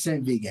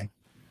 100% vegan,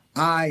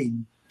 I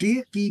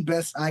did the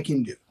best I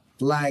can do.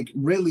 Like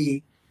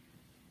really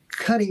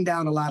cutting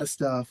down a lot of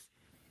stuff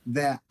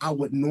that I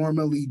would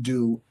normally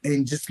do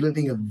and just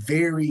living a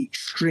very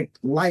strict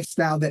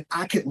lifestyle that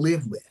I could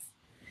live with.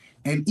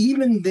 And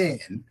even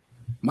then,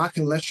 my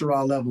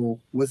cholesterol level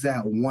was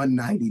at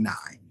 199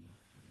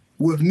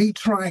 with me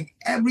trying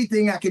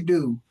everything I could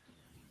do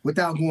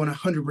without going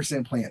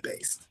 100%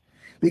 plant-based.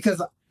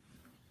 Because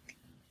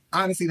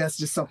honestly, that's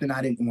just something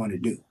I didn't want to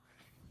do.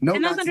 No,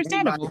 and that's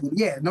understandable.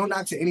 No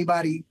knock to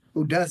anybody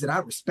who does it. I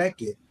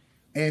respect it.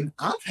 And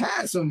I've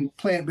had some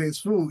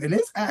plant-based food, and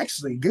it's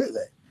actually good.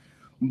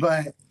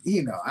 But,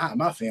 you know,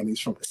 my family's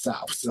from the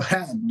South, so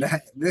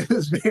it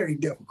was very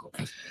difficult.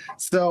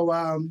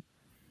 So,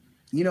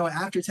 you know,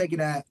 after taking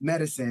that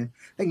medicine,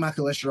 I think my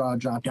cholesterol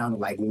dropped down to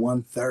like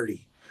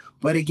 130.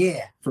 But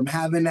again, from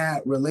having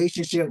that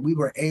relationship, we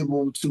were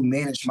able to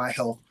manage my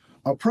health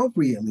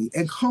appropriately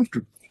and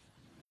comfortably.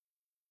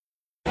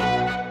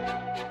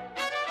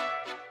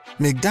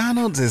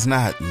 McDonald's is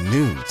not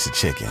new to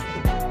chicken.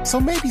 So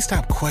maybe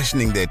stop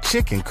questioning their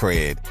chicken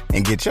cred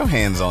and get your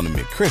hands on the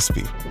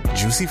McCrispy.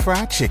 Juicy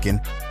fried chicken,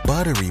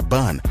 buttery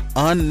bun,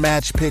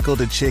 unmatched pickle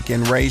to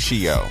chicken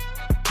ratio.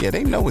 Yeah,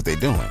 they know what they're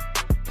doing.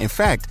 In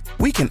fact,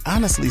 we can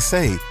honestly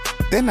say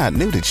they're not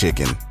new to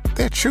chicken.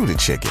 They're true to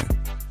chicken.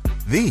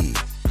 The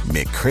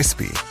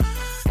McCrispy.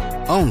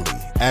 Only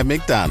at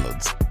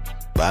McDonald's.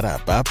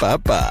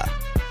 Ba-da-ba-ba-ba.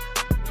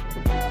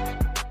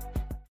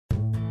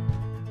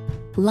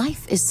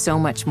 Life is so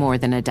much more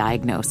than a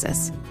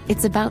diagnosis.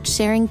 It's about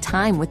sharing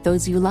time with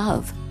those you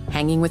love,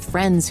 hanging with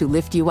friends who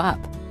lift you up,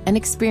 and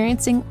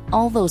experiencing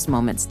all those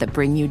moments that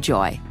bring you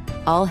joy.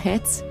 All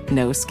hits,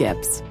 no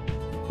skips.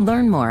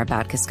 Learn more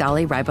about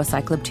Kisqali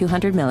Ribociclib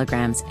 200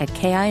 milligrams at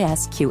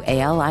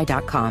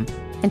KISQALI.com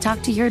and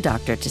talk to your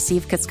doctor to see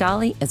if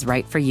Kisqali is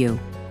right for you.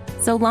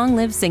 So long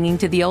live singing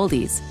to the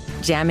oldies,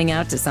 jamming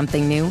out to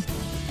something new,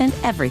 and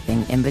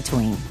everything in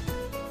between.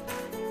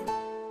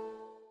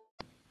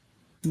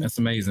 That's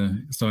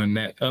amazing. So in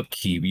that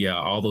upkeep, yeah,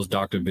 all those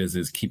doctor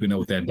visits, keeping up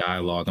with that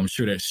dialogue, I'm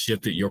sure that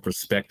shifted your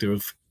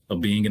perspective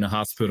of being in a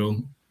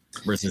hospital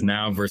versus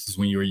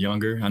when you were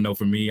younger. I know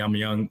for me, I'm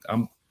young,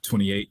 I'm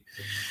 28,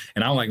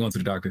 and I don't like going to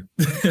the doctor.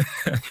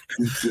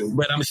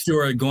 But I'm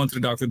sure going to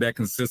the doctor that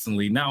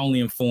consistently not only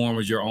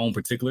informs your own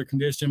particular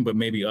condition, but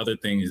maybe other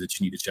things that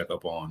you need to check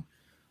up on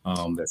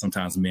that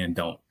sometimes men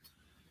don't.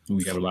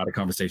 We got a lot of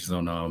conversations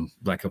on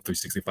Black Health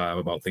 365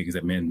 about things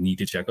that men need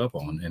to check up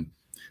on, and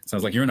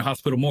sounds like you're in the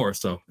hospital more,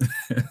 so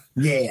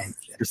yeah,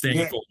 you're staying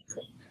informed.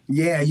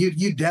 Yeah,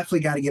 you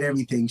definitely got to get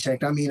everything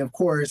checked. I mean, of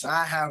course,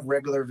 I have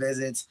regular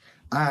visits.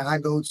 I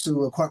go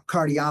to a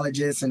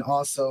cardiologist and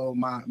also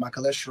my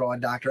cholesterol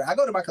doctor. I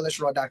go to my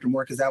cholesterol doctor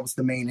more because that was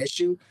the main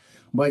issue.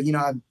 But, you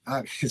know,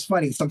 it's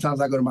funny. Sometimes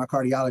I go to my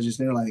cardiologist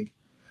and they're like,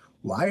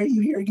 why are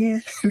you here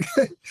again?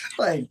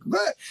 Like,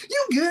 but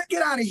you good,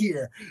 get out of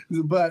here.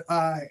 But,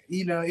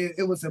 you know,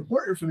 it was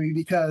important for me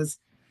because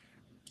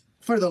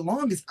for the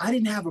longest, I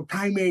didn't have a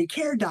primary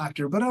care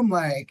doctor. But I'm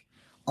like,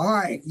 all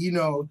right, you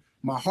know,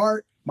 my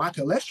heart, my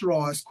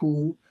cholesterol is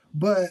cool,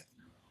 but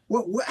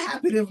what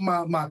happened if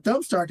my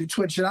thumb started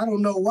twitching? I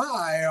don't know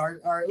why,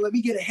 or let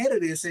me get ahead of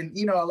this. And,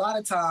 you know, a lot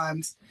of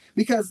times,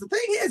 because the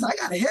thing is, I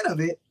got ahead of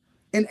it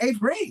in 8th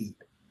grade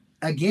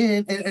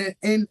again,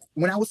 and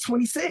when I was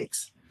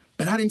 26,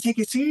 but I didn't take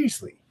it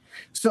seriously.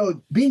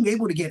 So being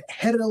able to get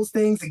ahead of those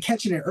things and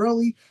catching it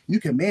early, you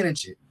can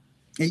manage it.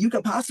 And you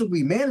can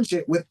possibly manage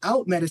it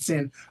without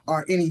medicine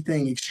or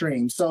anything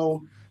extreme.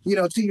 So, you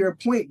know, to your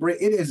point,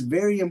 Britt, it is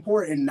very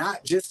important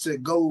not just to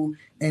go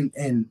and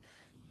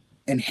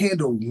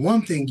handle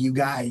one thing. You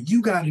got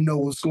to know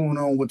what's going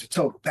on with the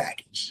total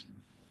package.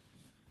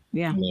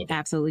 Yeah,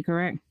 absolutely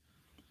correct.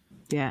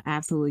 Yeah,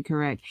 absolutely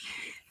correct.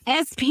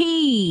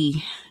 SP,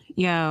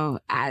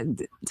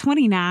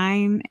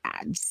 29,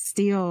 I'm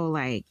still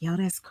like,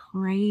 that's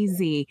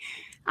crazy.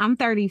 I'm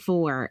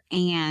 34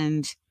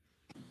 and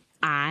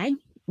I,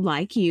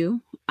 like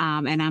you,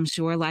 and I'm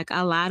sure like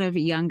a lot of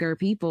younger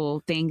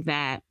people think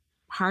that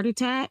heart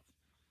attack,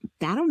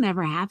 that'll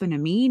never happen to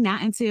me,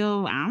 not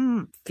until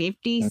I'm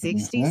 50,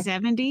 60,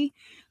 70.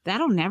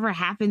 That'll never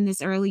happen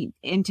this early.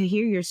 And to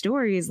hear your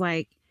story is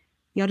like,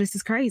 this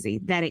is crazy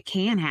that it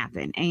can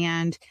happen.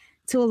 And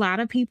to a lot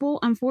of people,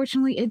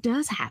 unfortunately, it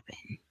does happen.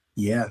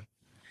 Yeah,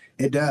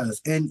 it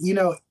does. And, you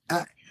know,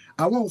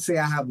 I won't say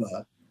I have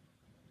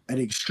an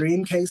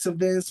extreme case of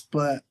this,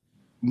 but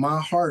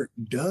my heart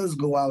does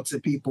go out to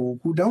people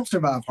who don't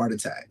survive heart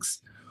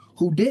attacks,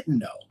 who didn't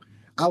know.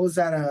 I was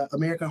at an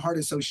American Heart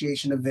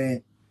Association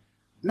event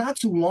not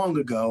too long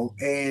ago,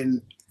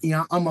 and, you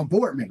know, I'm a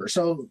board member.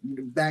 So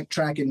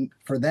backtracking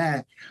for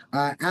that,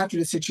 after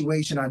the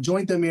situation, I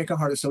joined the American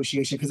Heart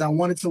Association because I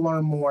wanted to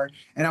learn more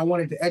and I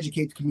wanted to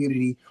educate the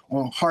community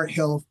on heart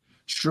health,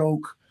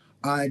 stroke,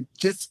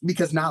 just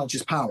because knowledge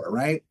is power,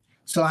 right?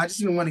 So I just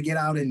didn't want to get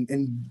out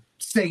and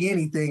say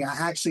anything. I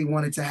actually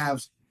wanted to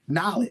have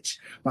knowledge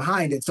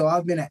behind it. So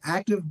I've been an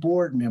active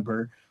board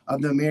member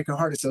of the American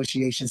Heart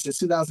Association since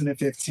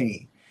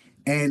 2015.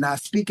 And I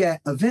speak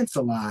at events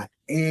a lot.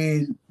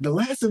 And the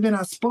last event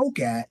I spoke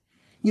at,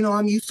 you know,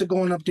 I'm used to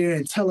going up there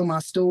and telling my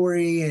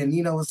story. And,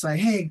 you know, it's like,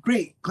 hey,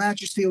 great,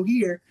 glad you're still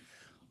here.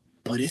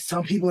 But it's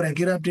some people that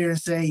get up there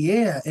and say,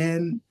 yeah,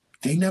 and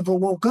they never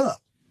woke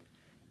up.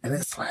 And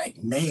it's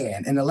like,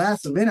 man. And the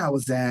last event I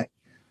was at,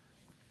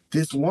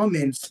 this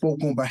woman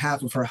spoke on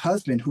behalf of her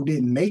husband who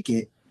didn't make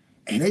it.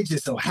 And it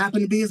just so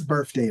happened to be his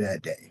birthday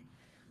that day.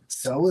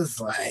 So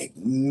it's like,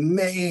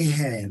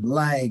 man,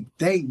 like,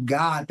 thank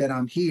God that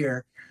I'm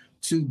here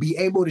to be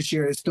able to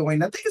share his story.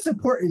 And I think it's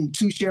important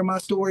to share my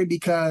story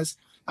because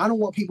I don't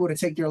want people to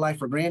take their life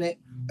for granted.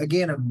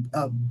 Again,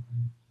 a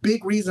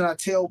big reason I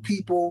tell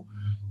people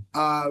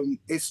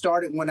it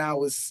started when I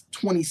was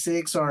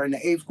 26 or in the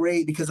 8th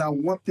grade, because I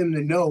want them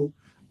to know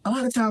a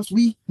lot of times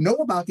we know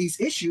about these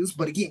issues,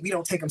 but again, we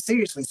don't take them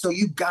seriously. So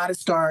you got to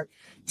start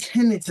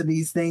tending to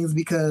these things,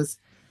 because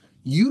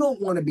you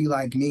don't want to be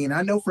like me. And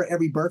I know for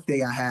every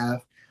birthday I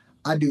have,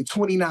 I do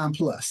 29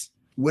 plus,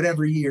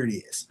 whatever year it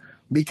is.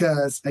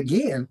 Because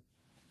again,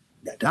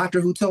 the doctor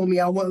who told me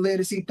I wouldn't live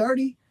to see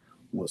 30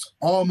 was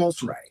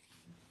almost right.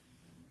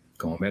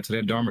 Going back to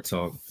that Dharma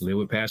talk, live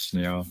with passion,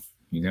 y'all.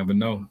 You never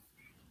know.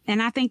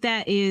 And I think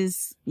that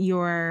is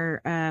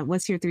your,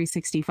 what's your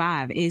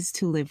 365, is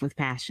to live with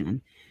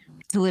passion,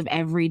 to live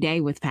every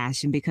day with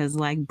passion. Because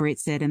like Britt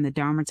said in the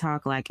Dharma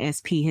talk, like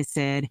SP has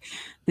said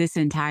this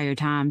entire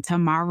time,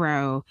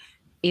 tomorrow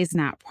is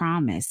not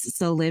promised.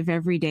 So live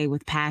every day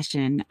with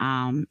passion,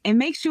 and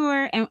make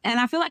sure, and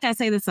I feel like I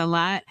say this a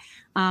lot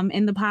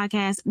in the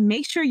podcast,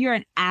 make sure you're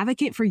an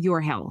advocate for your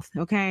health.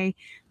 Okay.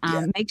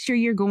 Make sure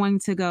you're going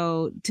to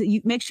go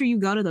to, make sure you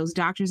go to those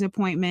doctor's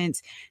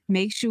appointments.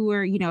 Make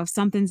sure, you know, if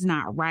something's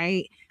not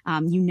right,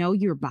 you know,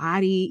 your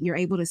body, you're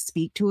able to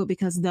speak to it,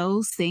 because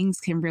those things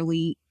can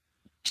really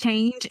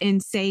change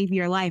and save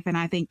your life. And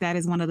I think that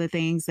is one of the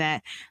things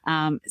that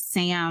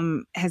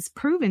Sam has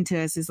proven to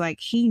us, is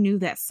like, he knew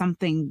that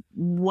something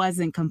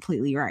wasn't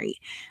completely right.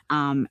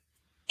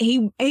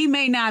 He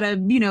may not have,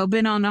 you know,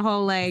 been on the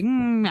whole like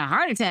a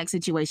heart attack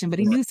situation, but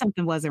he knew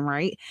something wasn't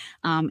right.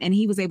 And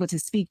he was able to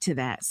speak to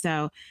that.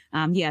 So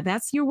yeah,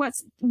 that's your,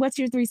 what's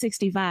your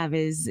 365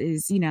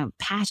 is, you know,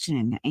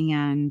 passion,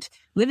 and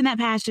living that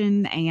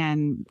passion,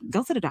 and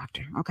go to the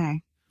doctor.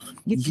 Okay.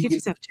 Get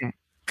yourself checked.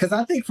 Because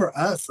I think for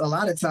us, a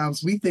lot of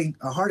times we think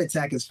a heart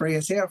attack is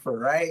Freya's Hanford,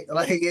 right?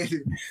 Like,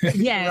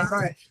 yeah,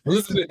 right.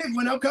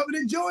 When I'm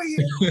coming to join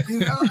you, you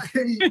know.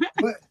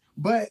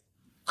 but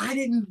I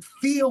didn't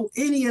feel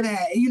any of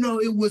that. You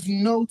know, it was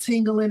no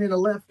tingling in the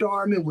left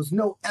arm. It was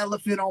no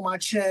elephant on my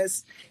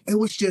chest. It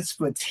was just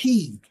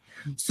fatigue.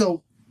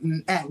 So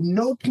at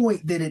no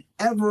point did it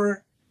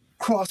ever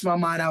cross my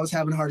mind I was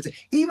having a heart attack.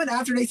 Even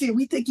after they said,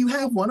 we think you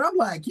have one, I'm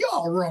like,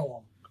 y'all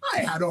wrong. I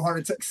ain't had no heart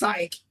attack.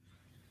 Psych.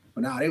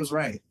 But no, it was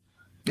right.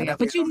 Yeah,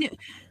 but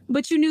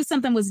you knew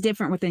something was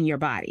different within your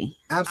body.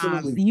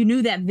 Absolutely. You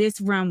knew that this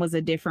run was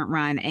a different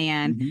run.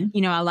 And, you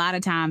know, a lot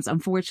of times,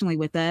 unfortunately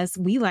with us,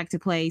 we like to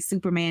play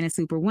Superman and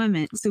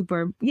woman.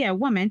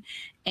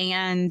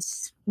 And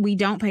we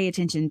don't pay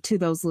attention to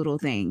those little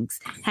things.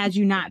 Had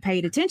you not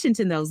paid attention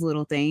to those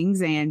little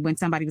things, and when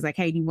somebody was like,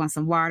 hey, do you want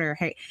some water?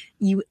 Hey,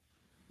 you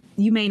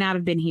may not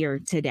have been here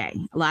today.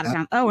 A lot of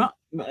times,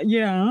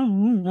 yeah,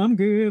 I'm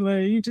good.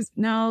 Like, you just,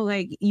 no,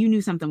 like, you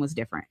knew something was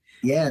different.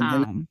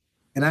 Yeah.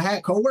 And I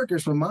had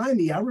coworkers remind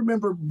me. I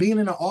remember being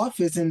in the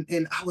office and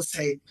I would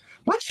say,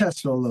 my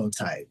chest felt a little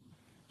tight.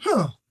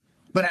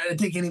 But I didn't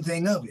think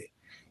anything of it.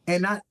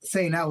 And not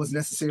saying that was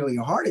necessarily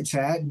a heart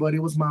attack, but it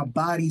was my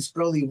body's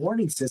early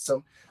warning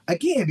system.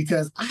 Again,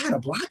 because I had a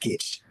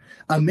blockage,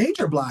 a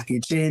major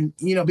blockage. And,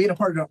 you know, being a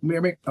part of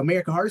the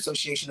American Heart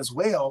Association as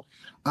well,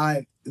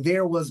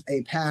 there was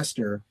a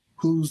pastor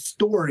whose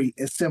story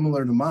is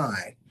similar to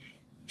mine.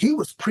 He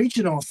was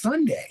preaching on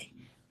Sunday.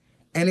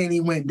 And then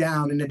he went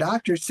down, and the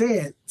doctor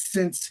said,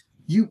 since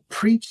you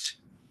preach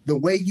the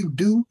way you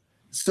do,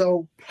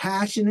 so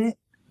passionate,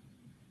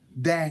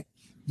 that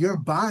your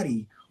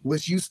body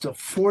was used to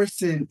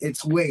forcing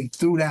its way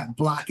through that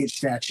blockage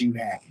that you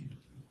had.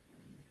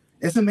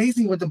 It's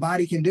amazing what the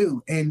body can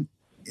do, and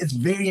it's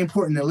very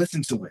important to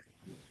listen to it.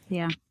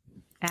 Yeah,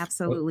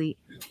 absolutely.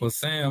 Well,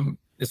 Sam,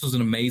 this was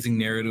an amazing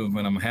narrative,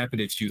 and I'm happy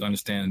that you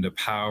understand the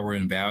power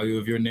and value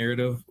of your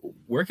narrative.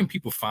 Where can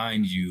people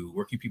find you?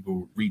 Where can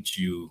people reach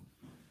you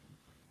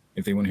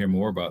if they want to hear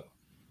more about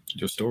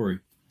your story?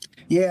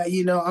 Yeah,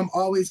 you know, I'm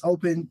always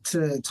open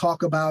to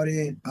talk about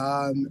it.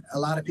 A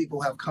lot of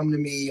people have come to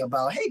me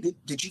about, hey,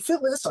 did you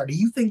feel this? Or do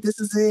you think this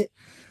is it?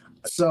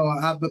 So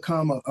I've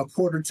become a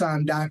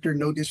quarter-time doctor.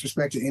 No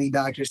disrespect to any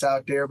doctors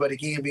out there. But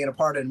again, being a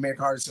part of the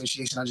American Heart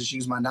Association, I just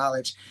use my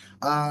knowledge.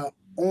 On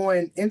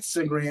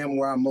Instagram,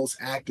 where I'm most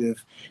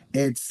active,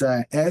 it's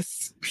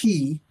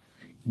SPDA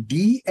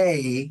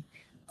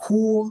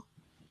Cool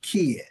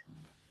Kid,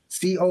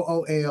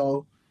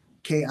 COOLKID.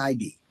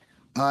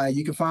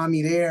 You can find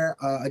me there.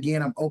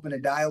 Again, I'm open to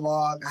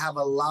dialogue. I have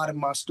a lot of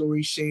my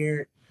stories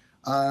shared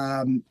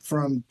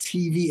from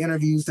TV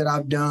interviews that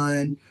I've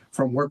done,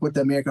 from work with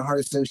the American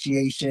Heart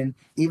Association,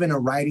 even the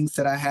writings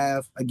that I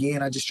have.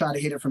 Again, I just try to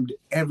hit it from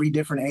every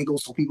different angle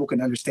so people can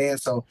understand.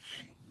 So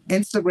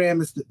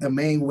Instagram is the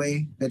main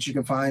way that you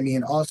can find me.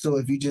 And also,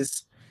 if you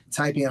just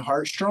type in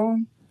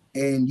Heartstrong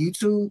in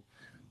YouTube,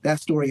 that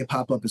story will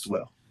pop up as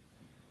well.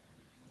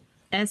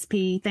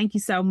 SP, thank you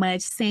so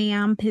much.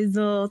 Sam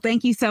Pizzle,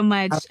 thank you so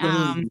much.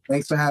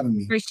 Thanks for having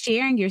me. For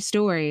sharing your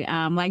story.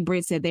 Like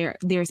Britt said,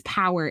 there's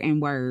power in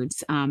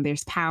words.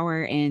 There's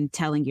power in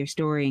telling your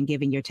story and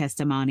giving your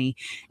testimony.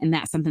 And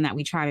that's something that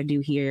we try to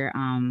do here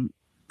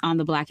on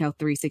the Black Health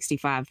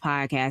 365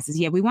 podcast is,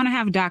 we want to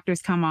have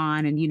doctors come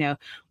on and,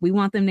 we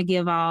want them to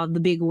give all the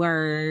big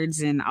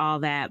words and all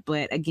that.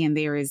 But again,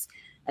 there is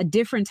a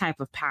different type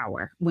of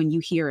power when you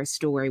hear a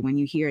story, when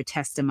you hear a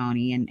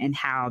testimony and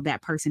how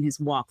that person has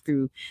walked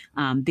through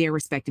their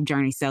respective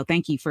journey. So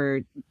thank you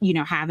for,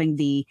 having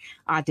the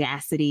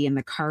audacity and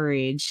the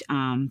courage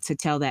to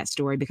tell that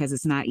story, because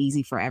it's not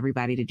easy for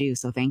everybody to do.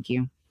 So thank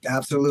you.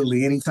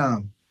 Absolutely.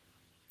 Anytime.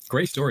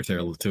 Great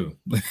storyteller too.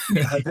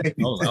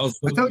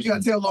 I told you I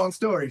tell long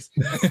stories.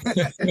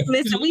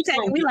 Listen, we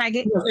like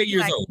it. 8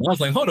 years old. I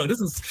was like, hold on,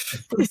 this is.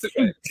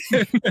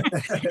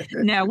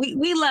 No,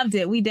 we loved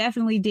it. We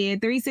definitely did.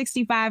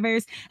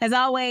 365ers, as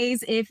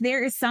always, if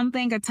there is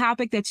a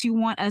topic that you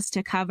want us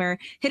to cover,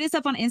 hit us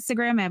up on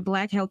Instagram at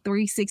Black Health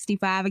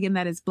 365. Again,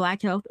 that is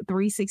Black Health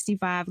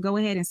 365. Go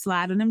ahead and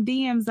slide in them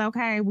DMs.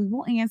 Okay, we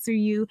will answer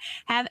you.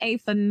 Have a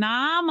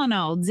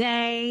phenomenal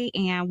day,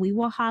 and we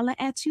will holler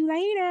at you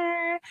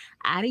later.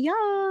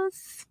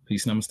 Adios.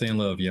 Peace, namaste, and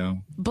love, y'all.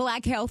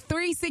 Black Health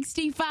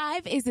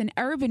 365 is an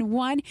Urban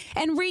One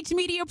and Reach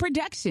Media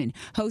production,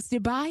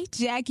 hosted by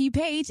Jackie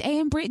Page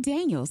and Britt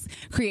Daniels,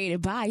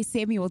 created by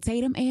Samuel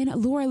Tatum and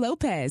Laura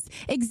Lopez,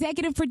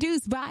 executive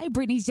produced by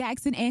Brittany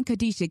Jackson and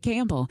Kadisha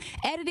Campbell,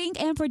 editing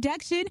and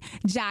production,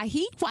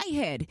 Jahi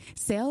Whitehead,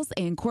 sales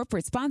and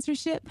corporate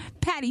sponsorship,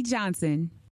 Patty Johnson.